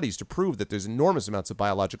know, studies to prove that there's enormous amounts of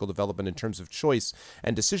biological development in terms of choice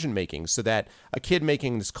and decision making, so that a kid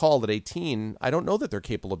making this call at 18, I don't know that they're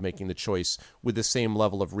capable of making the choice with the same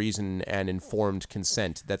level of reason and informed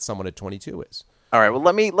consent that someone at 22 is. All right, well,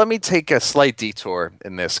 let me take a slight detour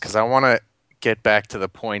in this, because I want to get back to the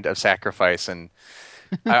point of sacrifice, and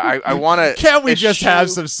I want to. Can't we just have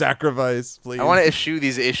some sacrifice, please? I want to eschew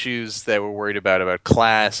these issues that we're worried about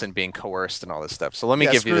class and being coerced and all this stuff. So let me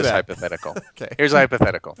give you this hypothetical. Okay. Here's a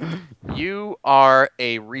hypothetical. You are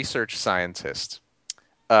a research scientist,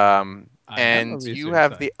 and you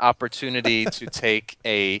have the opportunity to take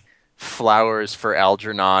a Flowers for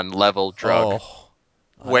Algernon level drug.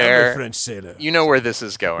 Where French sailor. You know where this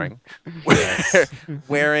is going.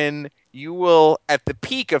 Wherein you will, at the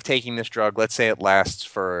peak of taking this drug, let's say it lasts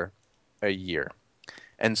for a year.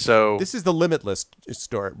 And so this is the Limitless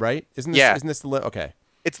story, right? Isn't this the okay?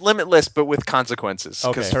 It's Limitless, but with consequences.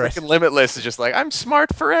 Okay, because freaking Limitless is just like, I'm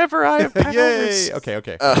smart forever. I have powers. Yay!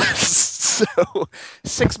 Okay. So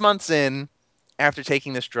 6 months in, after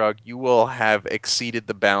taking this drug, you will have exceeded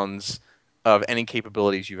the bounds of any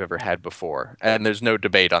capabilities you've ever had before. And there's no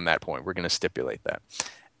debate on that point. We're going to stipulate that.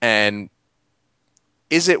 And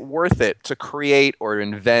is it worth it to create or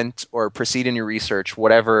invent or proceed in your research,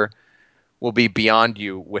 whatever will be beyond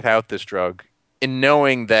you without this drug, in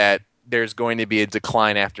knowing that there's going to be a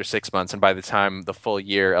decline after 6 months, and by the time the full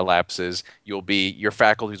year elapses, your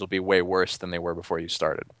faculties will be way worse than they were before you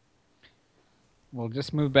started? Well,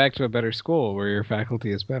 just move back to a better school where your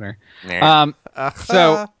faculty is better. Nah.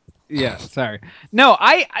 Yeah, sorry. No,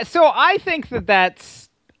 I think that's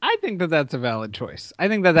a valid choice. I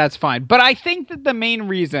think that's fine. But I think that the main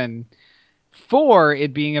reason for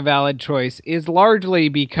it being a valid choice is largely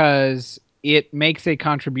because it makes a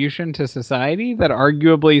contribution to society that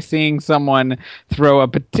arguably seeing someone throw a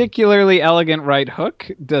particularly elegant right hook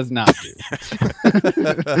does not do.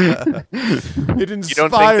 It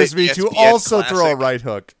inspires me to also throw a right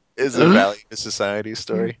hook. Is a value to society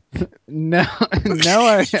story. No,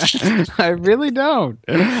 I really don't.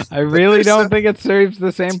 I really don't think it serves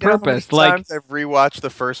the same purpose. Like, times I've rewatched the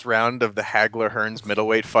first round of the Hagler Hearns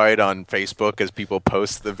middleweight fight on Facebook as people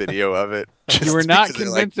post the video of it. You were not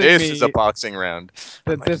convincing me this me is a boxing round.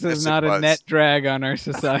 That this is not a net drag on our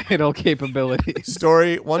societal capabilities.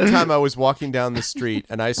 Story. One time I was walking down the street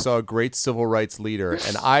and I saw a great civil rights leader,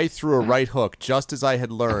 and I threw a right hook just as I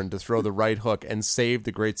had learned to throw the right hook and saved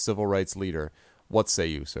the great civil rights leader. What say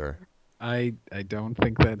you, sir? I don't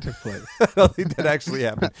think that took place. I don't think that actually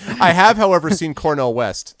happened. I have, however, seen Cornel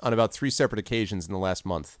West on about 3 separate occasions in the last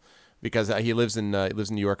month, because he lives in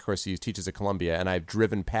New York. Of course, he teaches at Columbia, and I've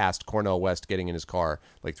driven past Cornel West getting in his car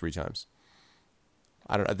like 3 times.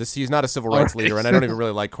 I don't know. He's not a civil rights leader, and I don't even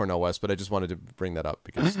really like Cornel West, but I just wanted to bring that up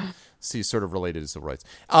because he's sort of related to civil rights.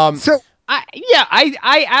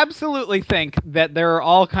 I absolutely think that there are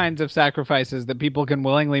all kinds of sacrifices that people can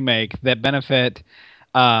willingly make that benefit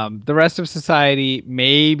the rest of society,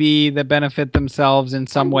 maybe that benefit themselves in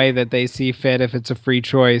some way that they see fit, if it's a free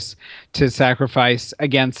choice to sacrifice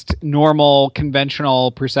against normal,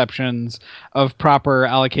 conventional perceptions of proper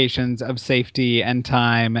allocations of safety and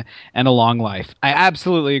time and a long life. I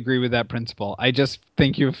absolutely agree with that principle. I just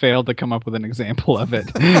think you've failed to come up with an example of it.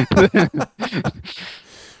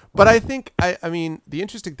 But I think, I mean, the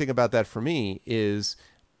interesting thing about that for me is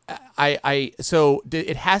so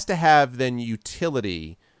it has to have then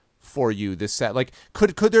utility for you, this set? Like,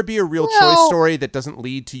 could there be a real choice story that doesn't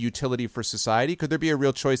lead to utility for society? Could there be a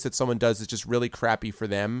real choice that someone does that's just really crappy for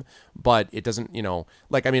them, but it doesn't,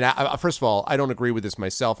 like, I mean, first of all, I don't agree with this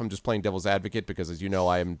myself. I'm just playing devil's advocate because, as you know,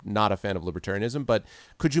 I am not a fan of libertarianism, but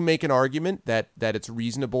could you make an argument that it's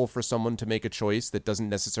reasonable for someone to make a choice that doesn't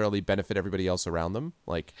necessarily benefit everybody else around them?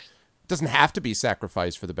 Like, doesn't have to be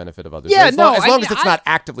sacrificed for the benefit of others. Yeah, as long as it's not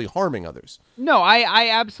actively harming others. No, I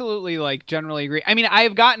absolutely generally agree. I mean,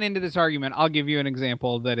 I've gotten into this argument. I'll give you an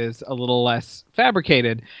example that is a little less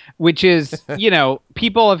fabricated, which is,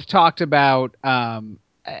 people have talked about,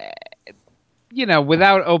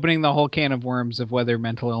 without opening the whole can of worms of whether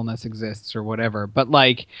mental illness exists or whatever. But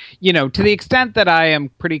to the extent that I am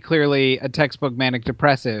pretty clearly a textbook manic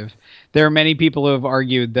depressive, there are many people who have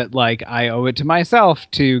argued that I owe it to myself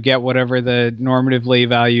to get whatever the normatively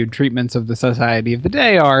valued treatments of the society of the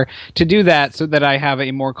day are, to do that so that I have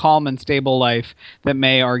a more calm and stable life that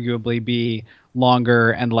may arguably be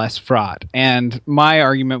longer and less fraught. And my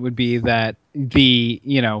argument would be that the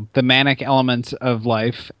manic elements of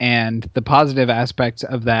life and the positive aspects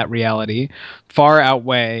of that reality far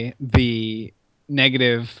outweigh the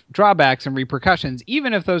negative drawbacks and repercussions,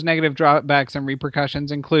 even if those negative drawbacks and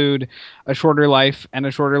repercussions include a shorter life and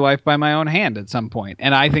a shorter life by my own hand at some point.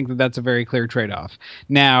 And I think that that's a very clear trade-off.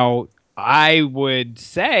 Now, I would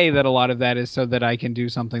say that a lot of that is so that I can do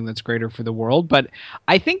something that's greater for the world, but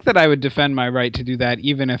I think that I would defend my right to do that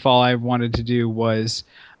even if all I wanted to do was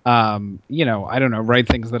I don't know, write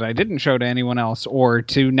things that I didn't show to anyone else, or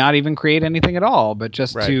to not even create anything at all, but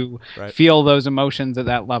just to feel those emotions at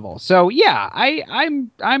that level. So yeah,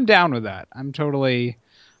 I'm down with that. I'm totally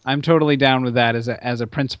down with that as a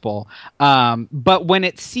principle. But when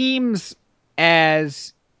it seems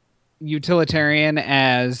as utilitarian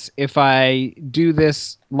as if I do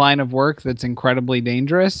this line of work that's incredibly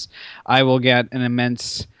dangerous, I will get an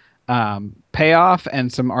immense payoff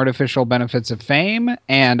and some artificial benefits of fame,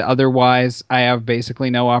 and otherwise I have basically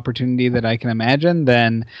no opportunity that I can imagine,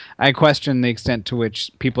 then I question the extent to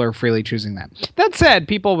which people are freely choosing that. That said,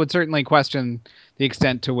 people would certainly question the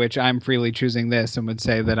extent to which I'm freely choosing this and would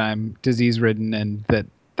say that I'm disease-ridden and that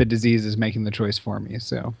the disease is making the choice for me.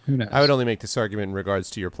 So who knows? I would only make this argument in regards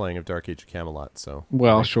to your playing of Dark Age of Camelot. So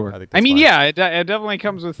sure. I mean, yeah, it definitely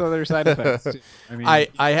comes with other side effects too. I mean,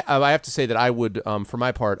 I have to say that I would, for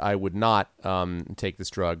my part, I would not take this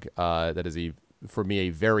drug. That is for me a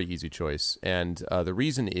very easy choice, and the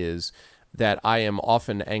reason is that I am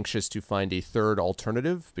often anxious to find a third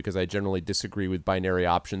alternative because I generally disagree with binary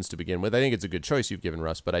options to begin with. I think it's a good choice you've given,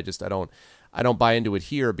 Russ, but I don't buy into it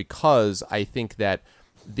here because I think that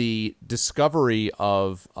the discovery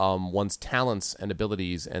of one's talents and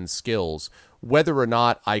abilities and skills, whether or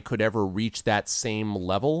not I could ever reach that same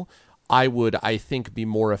level, I would, I think, be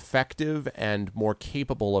more effective and more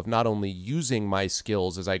capable of not only using my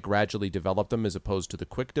skills as I gradually develop them as opposed to the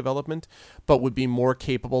quick development, but would be more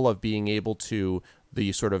capable of being able to,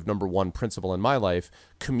 the sort of number one principle in my life,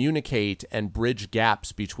 communicate and bridge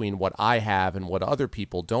gaps between what I have and what other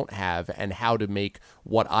people don't have, and how to make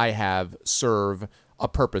what I have serve a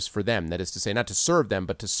purpose for them. That is to say, not to serve them,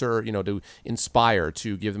 but to serve, to inspire,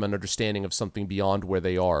 to give them an understanding of something beyond where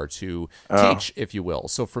they are, to teach, if you will.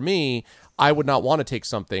 So for me, I would not want to take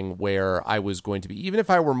something where I was going to be, even if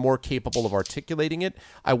I were more capable of articulating it,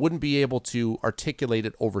 I wouldn't be able to articulate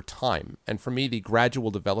it over time. And for me, the gradual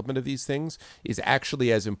development of these things is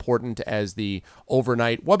actually as important as the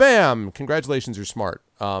overnight, wabam, congratulations, you're smart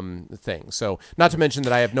thing. So not to mention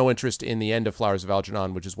that I have no interest in the end of Flowers of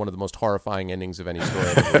Algernon, which is one of the most horrifying endings of any story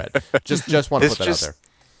I've ever read. Just want to put that out there.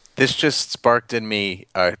 This just sparked in me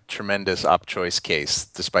a tremendous op-choice case,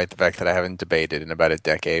 despite the fact that I haven't debated in about a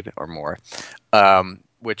decade or more,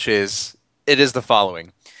 which is, it is the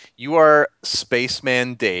following. You are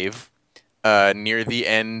Spaceman Dave near the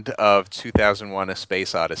end of 2001: A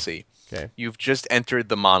Space Odyssey. Okay. You've just entered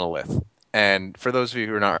the monolith. And for those of you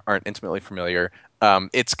who aren't intimately familiar,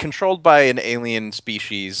 it's controlled by an alien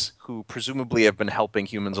species who presumably have been helping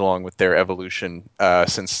humans along with their evolution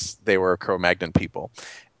since they were Cro-Magnon people.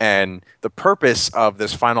 And the purpose of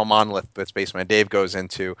this final monolith that Spaceman Dave goes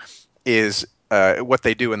into is what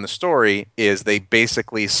they do in the story is they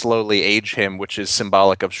basically slowly age him, which is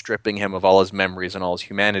symbolic of stripping him of all his memories and all his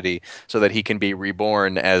humanity so that he can be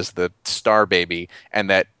reborn as the star baby. And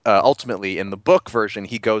that ultimately in the book version,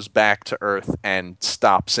 he goes back to Earth and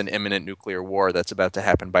stops an imminent nuclear war that's about to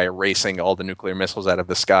happen by erasing all the nuclear missiles out of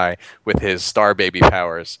the sky with his star baby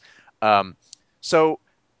powers. So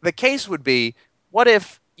the case would be, what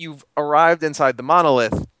if you've arrived inside the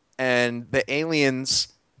monolith and the aliens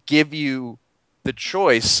give you the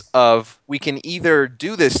choice of, we can either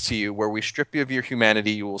do this to you where we strip you of your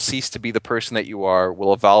humanity, you will cease to be the person that you are,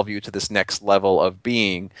 we'll evolve you to this next level of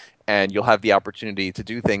being, and you'll have the opportunity to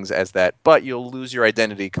do things as that, but you'll lose your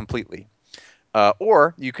identity completely.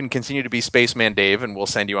 Or you can continue to be Spaceman Dave, and we'll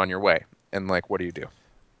send you on your way. And like, what do you do?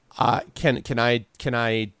 Can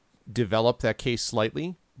I develop that case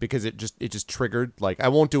slightly? Because it just triggered. Like, I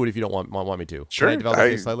won't do it if you don't want me to. Sure. Can I develop the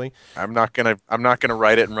case slightly? I'm not gonna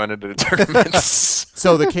write it and run it into tournaments.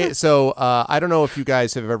 So I don't know if you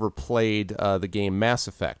guys have ever played the game Mass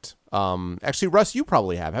Effect. Actually, Russ, you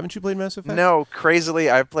probably have. Haven't you played Mass Effect? No, crazily,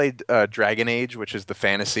 I've played Dragon Age, which is the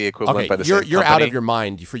fantasy equivalent by the same you're company. out of your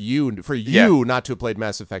mind. For you not to have played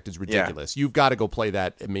Mass Effect is ridiculous. You've got to go play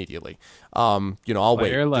that immediately. I'll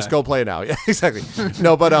wait. Just go play it now. Yeah, exactly.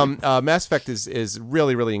 No, but Mass Effect is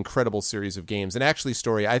really, really incredible series of games. And actually,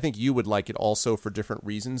 Story, I think you would like it also for different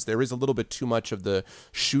reasons. There is a little bit too much of the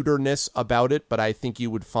shooterness about it, but I think you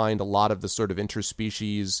would find a lot of the sort of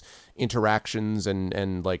interspecies interactions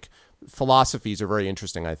and like philosophies are very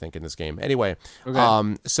interesting, I think, in this game. Anyway, okay.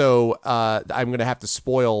 I'm going to have to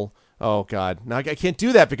spoil. Oh God, now I can't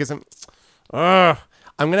do that because I'm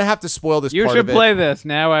going to have to spoil this. You part should of it. play this.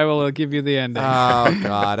 Now I will give you the ending. Oh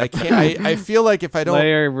God, I can't. I feel like if I don't,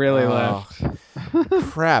 player really left.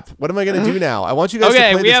 Crap. What am I going to do now? I want you guys to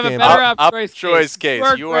okay, play we this have game. a better Up choice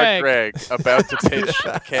case. You are Greg, about to pitch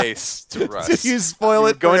a case to Russ. Did you spoil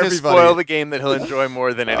it? Going for to everybody? spoil the game that he'll enjoy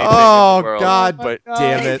more than anything in Oh the world. God, But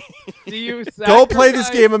damn it! Do you Go play this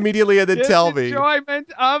game immediately and then his tell me.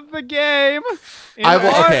 enjoyment of the game in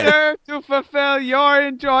okay. order to fulfill your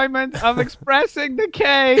enjoyment of expressing the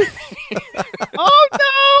case. Oh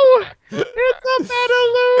no! It's a meta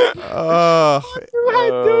loop. What do I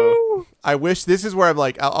do? I wish this is where I'm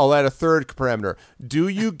like, I'll add a third parameter. Do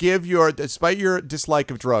you give despite your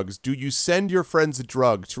dislike of drugs, do you send your friends a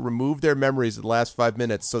drug to remove their memories of the last 5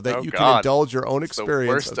 minutes so that can indulge your own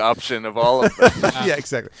experience? The worst option of all of them. Yeah,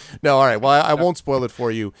 exactly. No, all right. Well, I won't spoil it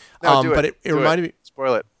for you. No, do but it. it reminded me.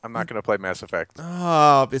 Spoil it. I'm not going to play Mass Effect.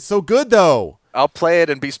 Oh, it's so good though. I'll play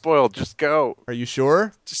it and be spoiled. Just go. Are you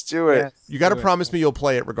sure? Just do it. Yes, You got to promise me you'll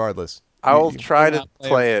play it regardless. I'll try to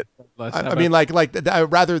play it. I mean,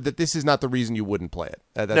 rather that this is not the reason you wouldn't play it.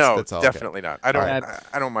 That's all. Definitely not. I don't. Right.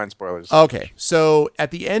 I don't mind spoilers. Okay, so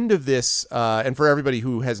at the end of this, and for everybody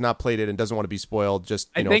who has not played it and doesn't want to be spoiled, just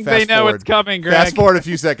I think they fast know forward, what's coming, Greg. Fast forward a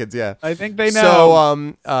few seconds, yeah. I think they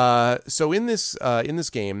know. So in this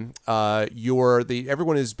game,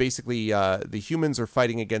 everyone is basically the humans are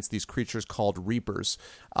fighting against these creatures called Reapers,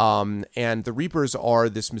 and the Reapers are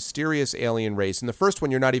this mysterious alien race. In the first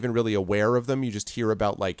one, you're not even really aware of them; you just hear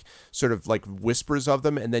about sort of whispers of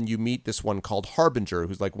them, and then you meet this one called Harbinger,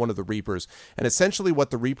 who's like one of the Reapers. And essentially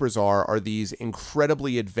what the Reapers are these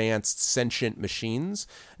incredibly advanced sentient machines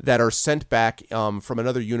that are sent back from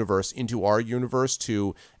another universe into our universe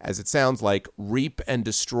to, as it sounds like, reap and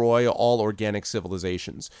destroy all organic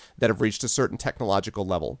civilizations that have reached a certain technological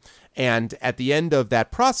level. And at the end of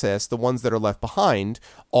that process, the ones that are left behind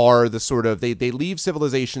are the sort of, they leave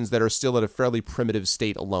civilizations that are still at a fairly primitive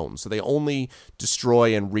state alone. So they only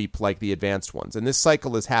destroy and reap like the advanced ones. And this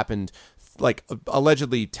cycle has happened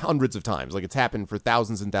allegedly hundreds of times. It's happened for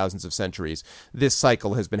thousands and thousands of centuries. This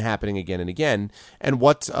cycle has been happening again and again. And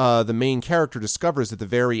what the main character discovers at the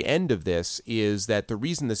very end of this is that the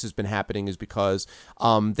reason this has been happening is because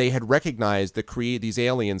they had recognized, these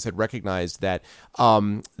aliens had recognized that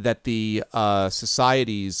the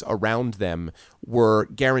societies around them were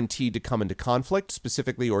guaranteed to come into conflict.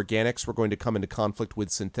 Specifically, organics were going to come into conflict with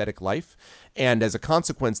synthetic life. And as a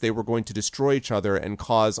consequence, they were going to destroy each other and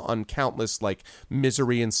cause countless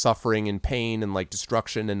misery and suffering and pain and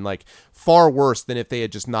destruction and far worse than if they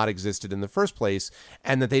had just not existed in the first place,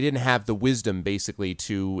 and that they didn't have the wisdom basically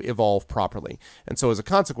to evolve properly. And so as a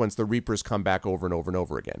consequence, the Reapers come back over and over and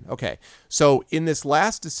over again. Okay, so in this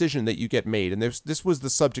last decision that you get made, and this was the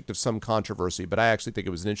subject of some controversy, but I actually think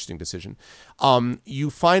it was an interesting decision.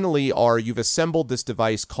 You've assembled this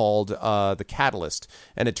device called the Catalyst,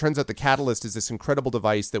 and it turns out the Catalyst is this incredible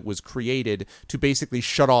device that was created to basically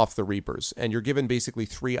shut off the Reapers. And you're given basically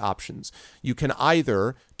three options. You can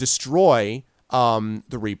either destroy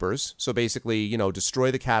the Reapers, so basically, destroy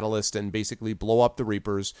the Catalyst and basically blow up the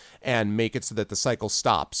Reapers and make it so that the cycle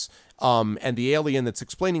stops. And the alien that's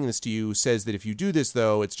explaining this to you says that if you do this,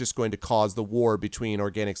 though, it's just going to cause the war between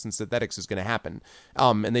organics and synthetics is going to happen.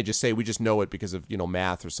 And they just say, we just know it because of,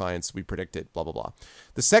 math or science. We predict it, blah, blah, blah.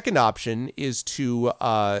 The second option is to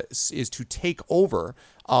take over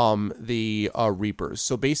the Reapers.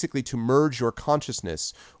 So basically to merge your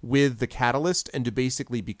consciousness with the Catalyst and to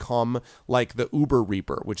basically become like the Uber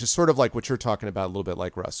Reaper, which is sort of like what you're talking about a little bit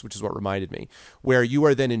like, Russ, which is what reminded me, where you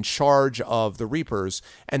are then in charge of the Reapers,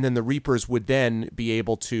 and then the Reapers would then be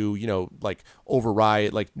able to, like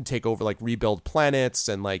override, like take over, like rebuild planets,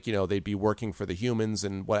 and like, they'd be working for the humans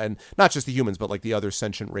and not just the humans, but like the other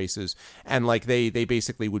sentient races. And like they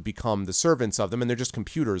basically would become the servants of them, and they're just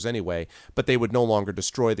computers anyway, but they would no longer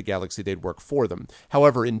destroy the galaxy, they'd work for them.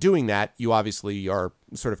 However, in doing that, you obviously are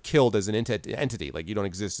sort of killed as an entity, like you don't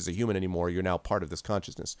exist as a human anymore, you're now part of this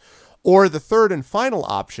consciousness. Or the third and final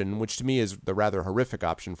option, which to me is the rather horrific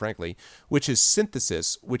option, frankly, which is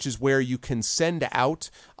synthesis, which is where you can send out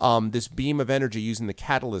this beam of energy using the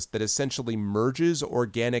catalyst that essentially merges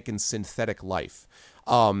organic and synthetic life.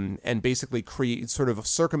 And basically sort of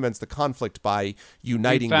circumvents the conflict by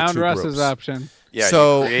uniting the two groups. Russ's option. Yeah,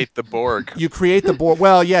 so you create the Borg. You create the Borg.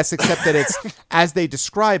 Well, yes, except that it's as they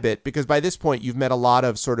describe it, because by this point you've met a lot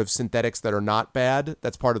of sort of synthetics that are not bad.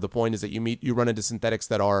 That's part of the point, is that you run into synthetics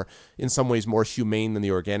that are in some ways more humane than the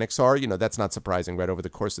organics are. That's not surprising right over the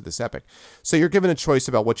course of this epic. So you're given a choice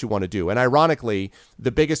about what you want to do. And ironically,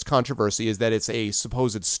 the biggest controversy is that it's a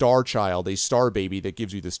supposed star child, a star baby that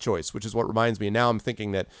gives you this choice, which is what reminds me. Now I'm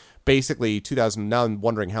thinking that basically now I'm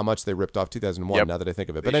wondering how much they ripped off 2001 now that I think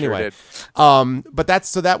of it. But anyway, but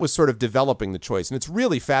that was sort of developing the choice, and it's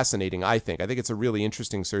really fascinating. I think it's a really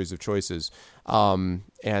interesting series of choices.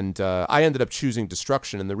 And I ended up choosing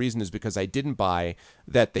destruction, and the reason is because I didn't buy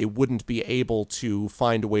that they wouldn't be able to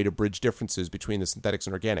find a way to bridge differences between the synthetics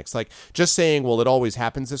and organics. Like just saying, well, it always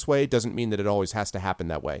happens this way doesn't mean that it always has to happen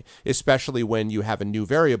that way, especially when you have a new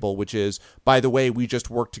variable, which is, by the way, we just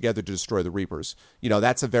worked together to destroy the Reapers.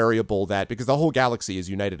 That's a variable that, because the whole galaxy is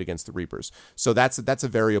united against the Reapers. So that's a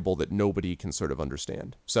variable that nobody can sort of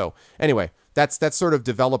understand. So anyway, that's sort of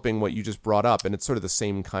developing what you just brought up, and it's sort of the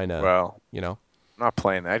same kind of, I'm not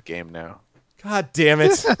playing that game now. God damn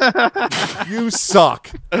it. You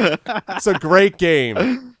suck. It's a great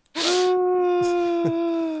game.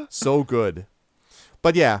 So good.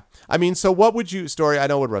 But yeah, I mean, so what would you, Story? I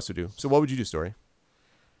know what Russ would do. So what would you do, Story?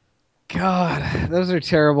 God, those are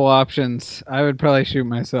terrible options. I would probably shoot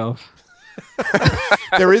myself.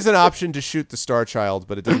 There is an option to shoot the Star Child,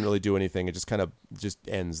 but it doesn't really do anything. It just kind of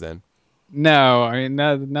ends then. No, I mean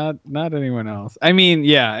not anyone else. I mean,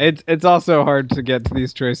 yeah, it's also hard to get to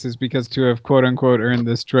these choices because to have quote unquote earned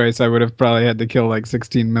this choice, I would have probably had to kill like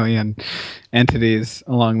 16 million entities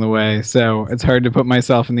along the way. So it's hard to put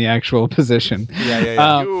myself in the actual position.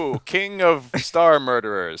 Yeah. You, king of star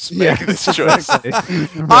murderers, make this choice. Right.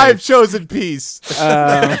 I've chosen peace.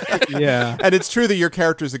 Yeah, and it's true that your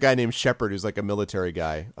character is a guy named Shepard, who's like a military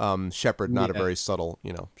guy. Shepard, not a very subtle,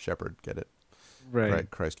 Shepard. Get it?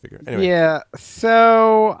 Right, Christ figure. Anyway. Yeah,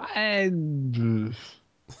 so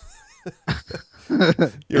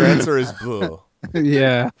your answer is boo.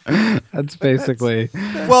 Yeah, that's basically.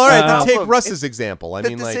 Well, all right, then take Russ's example.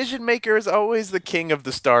 The decision maker is always the king of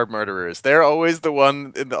the star murderers. They're always the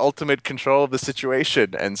one in the ultimate control of the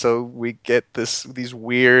situation, and so we get these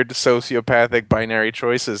weird sociopathic binary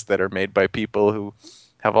choices that are made by people who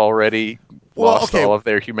have already lost all of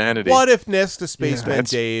their humanity. What if Nesta Spaceman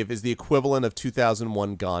Dave is the equivalent of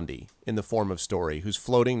 2001 Gandhi in the form of Story, who's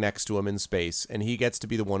floating next to him in space, and he gets to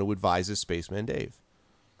be the one who advises Spaceman Dave?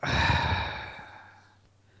 I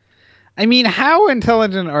mean, how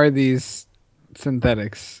intelligent are these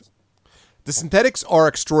synthetics? The synthetics are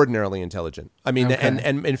extraordinarily intelligent. I mean,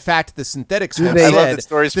 and in fact, the synthetics have I said... love that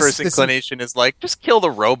Story's first inclination is like, just kill the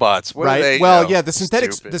robots. What are they? Well, yeah, the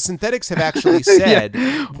synthetics have actually said...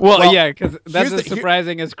 because that's as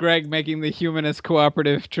surprising as Greg making the humanist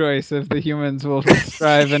cooperative choice of the humans will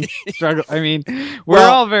strive and struggle. I mean, we're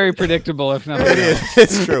all very predictable, if nothing else.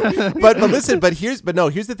 It's true. But listen, here's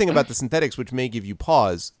the thing about the synthetics, which may give you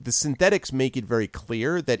pause. The synthetics make it very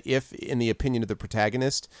clear that if, in the opinion of the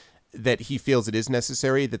protagonist, that he feels it is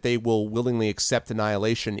necessary, that they will willingly accept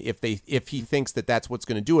annihilation if he thinks that that's what's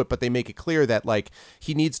going to do it. But they make it clear that like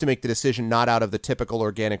he needs to make the decision not out of the typical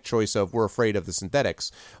organic choice of we're afraid of the synthetics,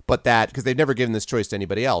 but that because they've never given this choice to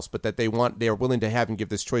anybody else, but that they are willing to have him give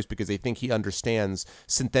this choice because they think he understands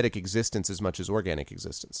synthetic existence as much as organic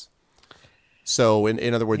existence. So,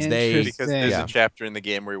 in other words, because there's a chapter in the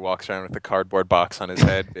game where he walks around with a cardboard box on his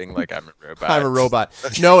head, being like, "I'm a robot." I'm a robot.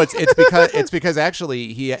 No, it's because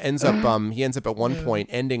actually he ends up at one point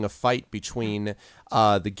ending a fight between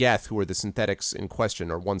the Geth, who are the synthetics in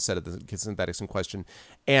question, or one set of the synthetics in question,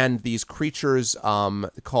 and these creatures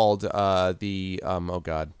called oh god, I'm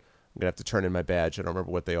gonna have to turn in my badge. I don't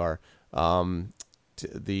remember what they are.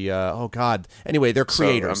 picked the oh god. Anyway, they're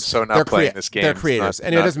creators. I'm so not they're playing this game. They're It's creators. not-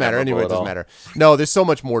 Anyway, it not doesn't matter. memorable Anyway, it at doesn't all. matter. No, there's so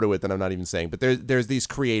much more to it than I'm not even saying. But there's these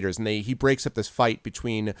creators, and he breaks up this fight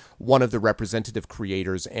between one of the representative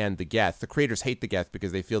creators and the Geth. The creators hate the Geth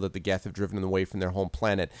because they feel that the Geth have driven them away from their home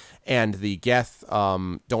planet, and the Geth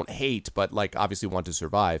don't hate, but like obviously want to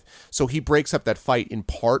survive. So he breaks up that fight in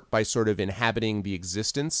part by sort of inhabiting the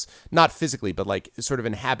existence, not physically, but like sort of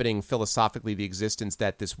inhabiting philosophically the existence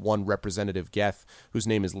that this one representative Geth, whose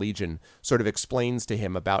name is Legion, sort of explains to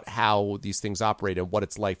him about how these things operate and what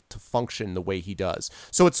it's like to function the way he does.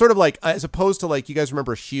 So it's sort of like, as opposed to like, you guys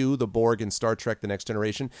remember Hugh, the Borg in Star Trek The Next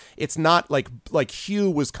Generation? It's not like Hugh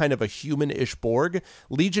was kind of a human-ish Borg.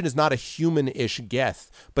 Legion is not a human-ish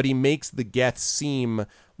Geth, but he makes the Geth seem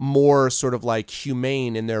more sort of like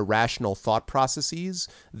humane in their rational thought processes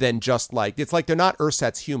than just like, it's like they're not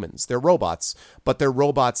Ursat's humans. They're robots, but they're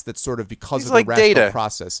robots that sort of, because He's of like the rational Data.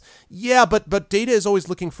 process. Yeah, but Data is always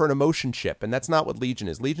looking for an emotion chip, and that's not what Legion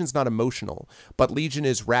is. Legion's not emotional, but Legion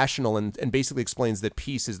is rational and basically explains that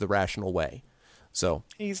peace is the rational way. So,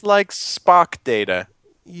 He's like Spock Data.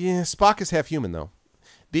 yeah, Spock is half human, though.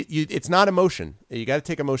 It's not emotion. You got to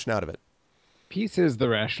take emotion out of it. Peace is the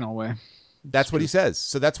rational way. That's what he says.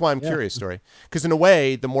 So that's why I'm curious, Story. Because in a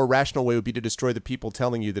way, the more rational way would be to destroy the people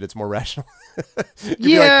telling you that it's more rational. You'd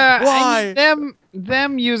be Yeah, like, why? I mean,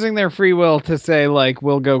 them using their free will to say like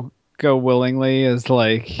we'll go willingly is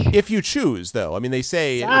like If you choose, though. I mean, they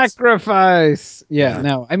say... it's- sacrifice. Yeah,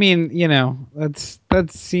 no. I mean, that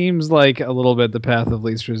seems like a little bit the path of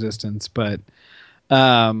least resistance, but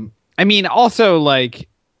I mean, also like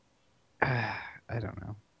I don't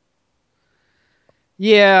know.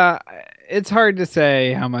 Yeah, it's hard to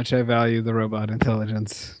say how much I value the robot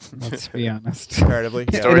intelligence. Let's be honest. comparatively.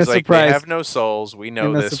 Yeah. Stories a like surprise- they have no souls. We know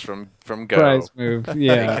in a this from Go. Prize move.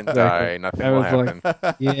 Yeah, They can die. Nothing I will was happen.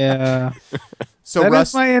 like, yeah, So, that Russ,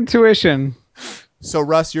 is my intuition.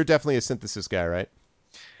 you're definitely a synthesis guy, right?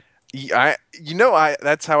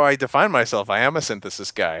 That's how I define myself. I am a synthesis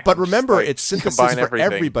guy. But I'm just remember, like, it's synthesis combine for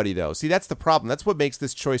everything. everybody, though. See, that's the problem. That's what makes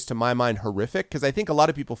this choice, to my mind, horrific, because I think a lot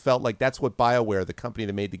of people felt like that's what BioWare, the company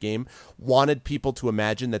that made the game, wanted people to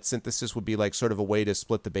imagine that synthesis would be like sort of a way to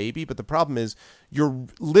split the baby. But the problem is you're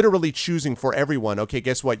literally choosing for everyone, okay,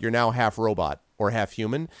 guess what? You're now half robot or half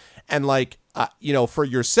human. And like, for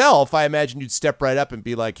yourself, I imagine you'd step right up and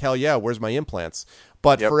be like, hell yeah, where's my implants?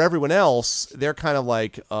 But Yep. for everyone else, they're kind of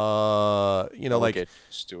like, like, Get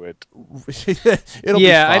used to it. it'll be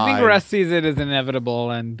Yeah, I fine. think Russ sees it as inevitable,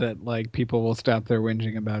 and that like people will stop their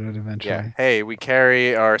whinging about it eventually. Yeah. Hey, we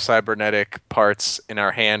carry our cybernetic parts in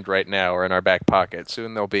our hand right now or in our back pocket.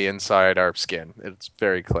 Soon they'll be inside our skin. It's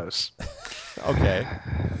very close. Okay.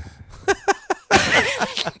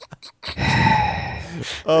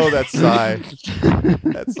 Oh, that sigh.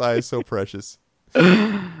 That sigh is so precious.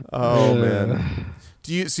 Oh man.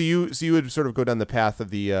 So you would sort of go down the path of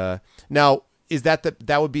the now is that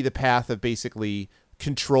would be the path of basically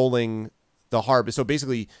controlling the Harbinger. So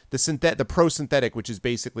basically the pro-synthetic, which is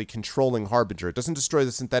basically controlling Harbinger. It doesn't destroy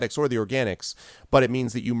the synthetics or the organics, but it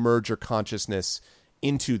means that you merge your consciousness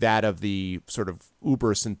into that of the sort of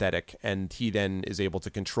uber synthetic, and he then is able to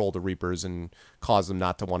control the Reapers and cause them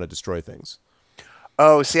not to want to destroy things.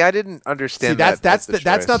 Oh, see, I didn't understand. See, that's that's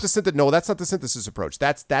not the synthesis. No, that's not the synthesis approach.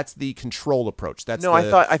 That's the control approach. I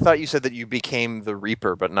thought you said that you became the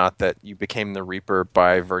Reaper, but not that you became the Reaper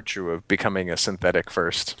by virtue of becoming a synthetic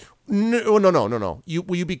first. No.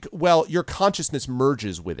 Your consciousness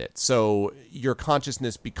merges with it. So your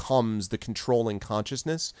consciousness becomes the controlling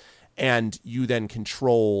consciousness, and you then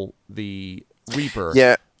control the Reaper.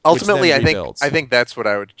 Yeah. which then Ultimately, rebuilds. I think that's what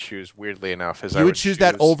I would choose. Weirdly enough, is You would choose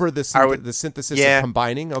that over the synthesis yeah, of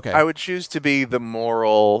combining. Okay, I would choose to be the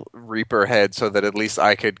moral Reaper head, so that at least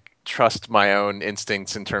I could trust my own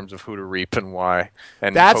instincts in terms of who to reap and why.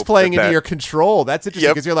 And that's hope playing that into your control. That's interesting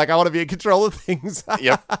Yep. because you're like, I want to be in control of things.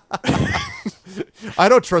 Yep. I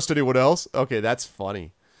don't trust anyone else. Okay, that's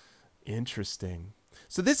funny. Interesting.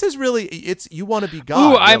 So this is really you want to be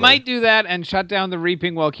God. Ooh, I really. might do that and shut down the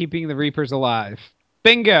reaping while keeping the Reapers alive.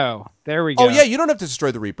 Bingo! There we go. Oh yeah, you don't have to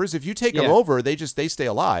destroy the Reapers. If you take them Yeah. over, they stay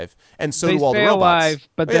alive, and so they do all the stay robots. alive,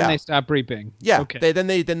 but then Yeah. they stop reaping. Yeah, Okay. then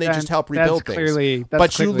they just help That's rebuild things. clearly- that's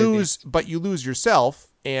but you clearly lose yourself,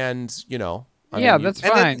 and Yeah, that's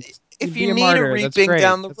And fine. then if You'd be you a need martyr. a That's reaping great.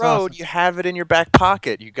 down the That's road, awesome. you have it in your back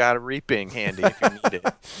pocket. You got a reaping handy if you need it.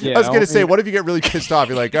 Yeah, I was gonna only- say, what if you get really pissed off?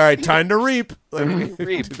 You're like, all right, time to reap. Let me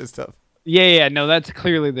Reap. do this stuff. Yeah, no, that's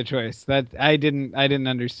clearly the choice. That I didn't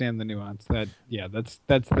understand the nuance. That's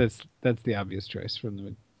the obvious choice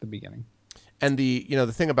from the beginning. And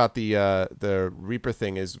the thing about the Reaper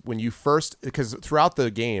thing is when you first, because throughout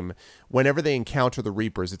the game, whenever they encounter the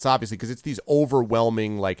Reapers, it's obviously because it's these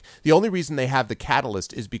overwhelming, like, the only reason they have the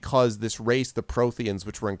catalyst is because this race, the Protheans,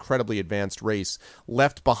 which were incredibly advanced race,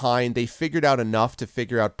 left behind. They figured out enough to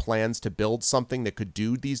figure out plans to build something that could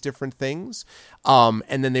do these different things.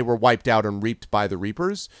 And then they were wiped out and reaped by the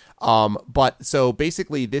Reapers. But so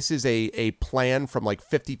basically this is a plan from like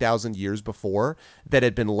 50,000 years before that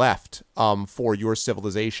had been left for your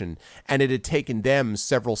civilization, and it had taken them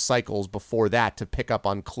several cycles before that to pick up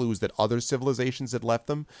on clues that other civilizations had left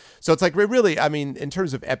them. So it's like really, I mean, in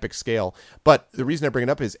terms of epic scale. But the reason I bring it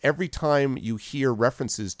up is every time you hear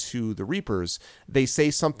references to the Reapers, they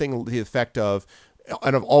say something to the effect of,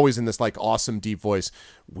 and I'm always in this like awesome deep voice,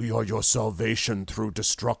 "We are your salvation through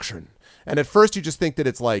destruction." And at first you just think that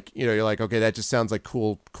it's like, you're like, okay, that just sounds like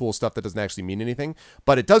cool stuff that doesn't actually mean anything.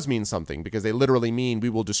 But it does mean something, because they literally mean we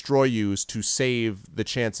will destroy you to save the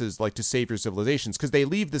chances, like to save your civilizations. Because they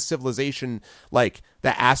leave the civilization, like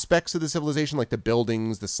the aspects of the civilization, like the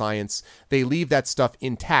buildings, the science, they leave that stuff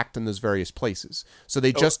intact in those various places. So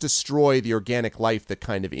they just destroy the organic life that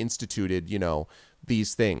kind of instituted,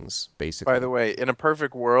 these things, basically. By the way, in a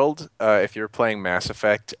perfect world, if you're playing Mass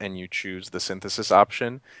Effect and you choose the synthesis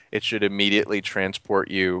option, it should immediately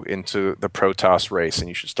transport you into the Protoss race, and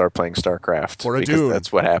you should start playing StarCraft. For a because Doom.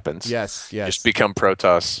 that's what happens. Yes. Just become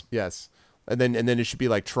Protoss. Yes. And then it should be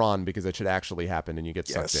like Tron, because it should actually happen and you get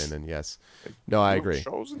sucked in. And yes. No, I agree.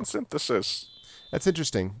 Chosen synthesis. That's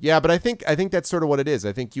interesting. Yeah, but I think that's sort of what it is.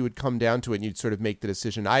 I think you would come down to it and you'd sort of make the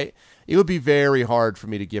decision. It would be very hard for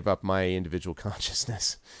me to give up my individual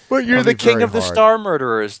consciousness. But you're the king of the star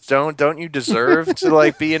murderers. Don't you deserve to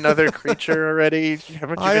like be another creature already?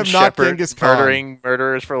 Haven't you been not Genghis Khan. Murdering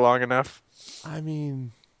murderers for long enough? I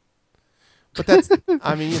mean, but that's,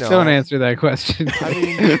 I mean, Don't answer that question. I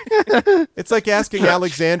mean, it's like asking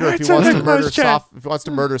Alexander if he wants to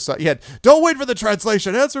murder Yeah, don't wait for the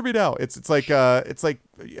translation. Answer me now. It's like was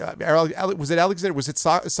it Alexander? Was it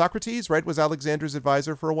Socrates? Right? Was Alexander's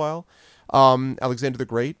advisor for a while? Alexander the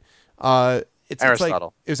Great. It's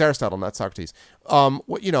Aristotle. It was Aristotle, not Socrates. I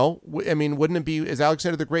mean, wouldn't it be as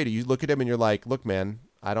Alexander the Great? You look at him and you're like, look, man.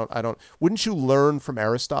 I don't. Wouldn't you learn from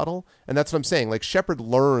Aristotle? And that's what I'm saying. Like Shepard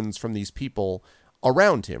learns from these people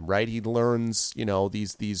around him, right? He learns,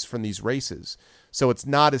 these from these races. So it's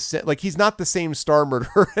not like he's not the same star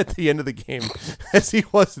murderer at the end of the game as he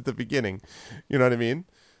was at the beginning. You know what I mean?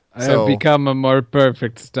 I have become a more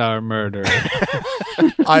perfect star murderer.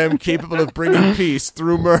 I am capable of bringing peace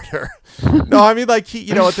through murder. No, I mean, like he,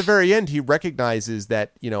 at the very end, he recognizes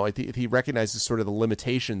that, he recognizes sort of the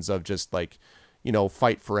limitations of just like,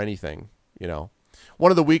 fight for anything,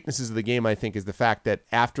 One of the weaknesses of the game, I think, is the fact that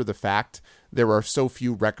after the fact, there are so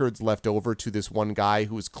few records left over to this one guy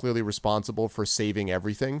who is clearly responsible for saving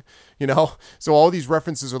everything, So all these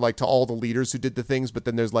references are like to all the leaders who did the things, but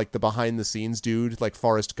then there's like the behind the scenes dude, like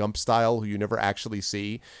Forrest Gump style, who you never actually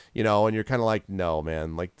see, and you're kind of like, no,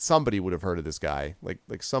 man, like somebody would have heard of this guy.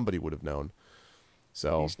 Like somebody would have known.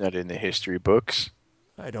 So he's not in the history books.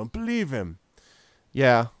 I don't believe him.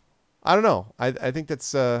 Yeah. I don't know. I think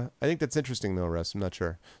that's interesting though, Russ. I'm not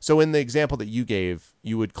sure. So in the example that you gave,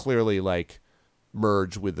 you would clearly like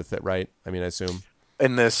merge with the right? I mean, I assume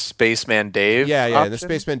in the Spaceman Dave. Yeah. Option? In the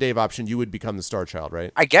Spaceman Dave option, you would become the Star Child,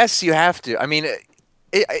 right? I guess you have to. I mean,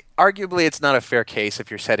 arguably, it's not a fair case if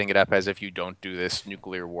you're setting it up as if you don't do this,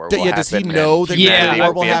 nuclear war will happen. Does he know that nuclear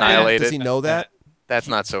war will happen? Does he know that? That's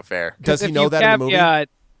not so fair. Does he know that in the movie?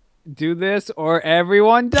 Do this or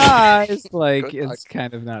everyone dies. Like it's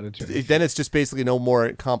kind of not a choice. Then it's just basically no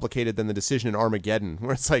more complicated than the decision in Armageddon,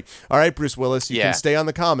 where it's like, all right, Bruce Willis, you can stay on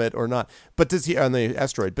the comet or not. But does he on the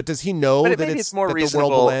asteroid? But does he know that it's more that reasonable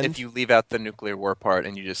the world will end? If you leave out the nuclear war part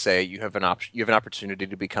and you just say you have an opportunity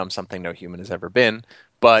to become something no human has ever been,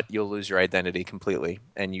 but you'll lose your identity completely,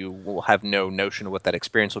 and you will have no notion of what that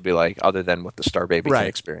experience will be like, other than what the Star Baby can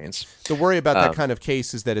experience. The worry about that kind of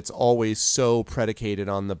case is that it's always so predicated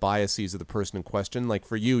on the biases of the person in question. Like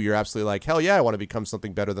for you, you're absolutely like, hell yeah, I want to become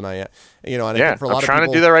something better than I am. And I think for a lot of people, I'm trying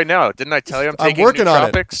to do that right now. Didn't I tell you I'm working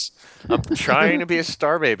on it? I'm trying to be a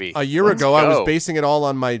Star Baby. A year ago, I was basing it all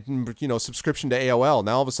on my subscription to AOL.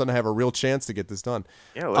 Now all of a sudden, I have a real chance to get this done.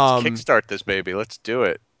 Yeah, let's kickstart this baby. Let's do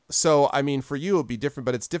it. So, I mean, for you, it'll be different,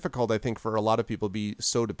 but it's difficult, I think, for a lot of people to be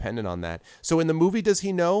so dependent on that. So in the movie, does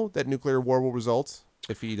he know that nuclear war will result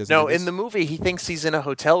if he doesn't? No, in the movie, he thinks he's in a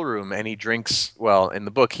hotel room and he drinks, in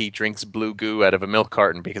the book, he drinks blue goo out of a milk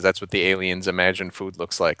carton because that's what the aliens imagine food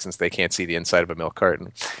looks like since they can't see the inside of a milk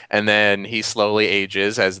carton. And then he slowly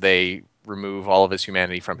ages as they remove all of his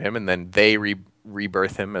humanity from him, and then they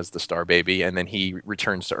rebirth him as the Star Baby, and then he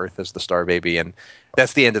returns to Earth as the Star Baby, and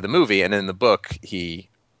that's the end of the movie. And in the book, he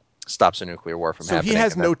stops a nuclear war from happening. So he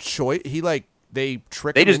has no choice. They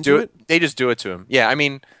trick him into it? They just do it to him. Yeah, I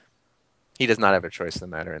mean, he does not have a choice in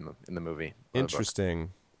the matter in the movie.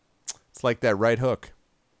 Interesting. It's like that right hook.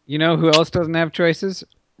 You know who else doesn't have choices?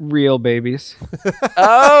 Real babies.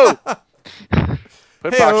 Oh! Put boxing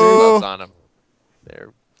gloves on him.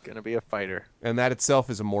 They're going to be a fighter. And that itself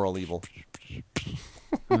is a moral evil.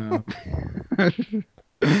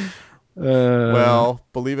 Well,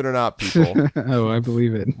 believe it or not, people. Oh, I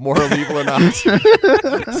believe it. Moral evil or not.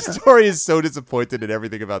 Story is so disappointed in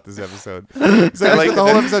everything about this episode. So like the whole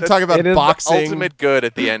episode talking about boxing. The ultimate good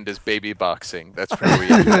at the end is baby boxing. That's where we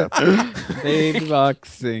end up. Baby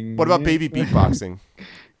boxing. What about baby beatboxing?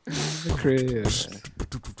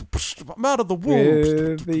 I'm out of the womb.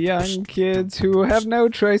 With the young kids who have no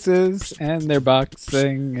choices, and they're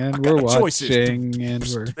boxing, and we're watching, and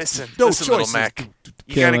we're... Listen, little Mac.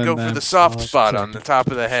 You gotta go for the soft spot on the top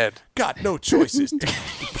of the head. Got no choices.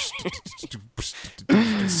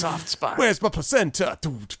 Soft spot. Where's my placenta?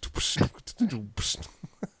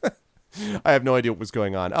 I have no idea what was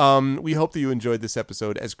going on. We hope that you enjoyed this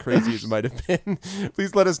episode, as crazy as it might have been.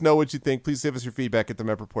 Please let us know what you think. Please give us your feedback at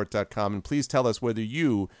themepreport.com, and please tell us whether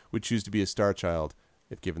you would choose to be a Star Child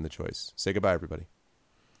if given the choice. Say goodbye, everybody.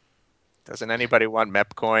 Doesn't anybody want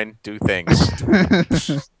Mepcoin? Do things.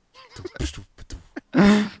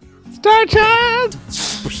 Star Child!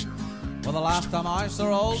 Well, the last time I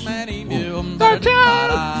saw old man, he knew him.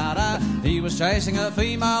 He was chasing a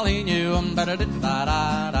female, he knew him.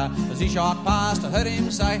 As he shot past, I heard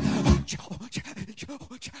him say,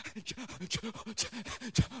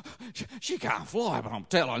 she can't fly, but I'm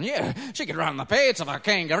telling you, she can run the pace of a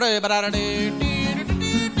kangaroo.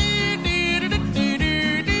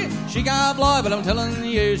 She can't fly, but I'm telling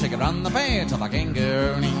you, she can run the pace of a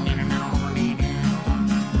kangaroo.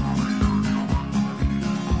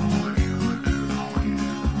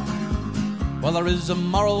 Well, there is a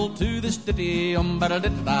moral to this ditty,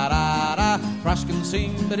 Thrush can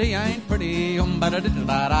sing, but he ain't pretty, Duck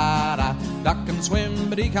can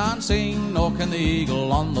swim, but he can't sing, nor can the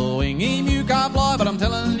eagle on the wing. Emu can't fly, but I'm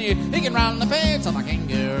telling you, he can run the pace of a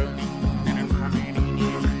kangaroo.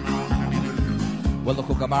 Well, the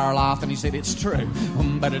kookaburra laughed and he said it's true.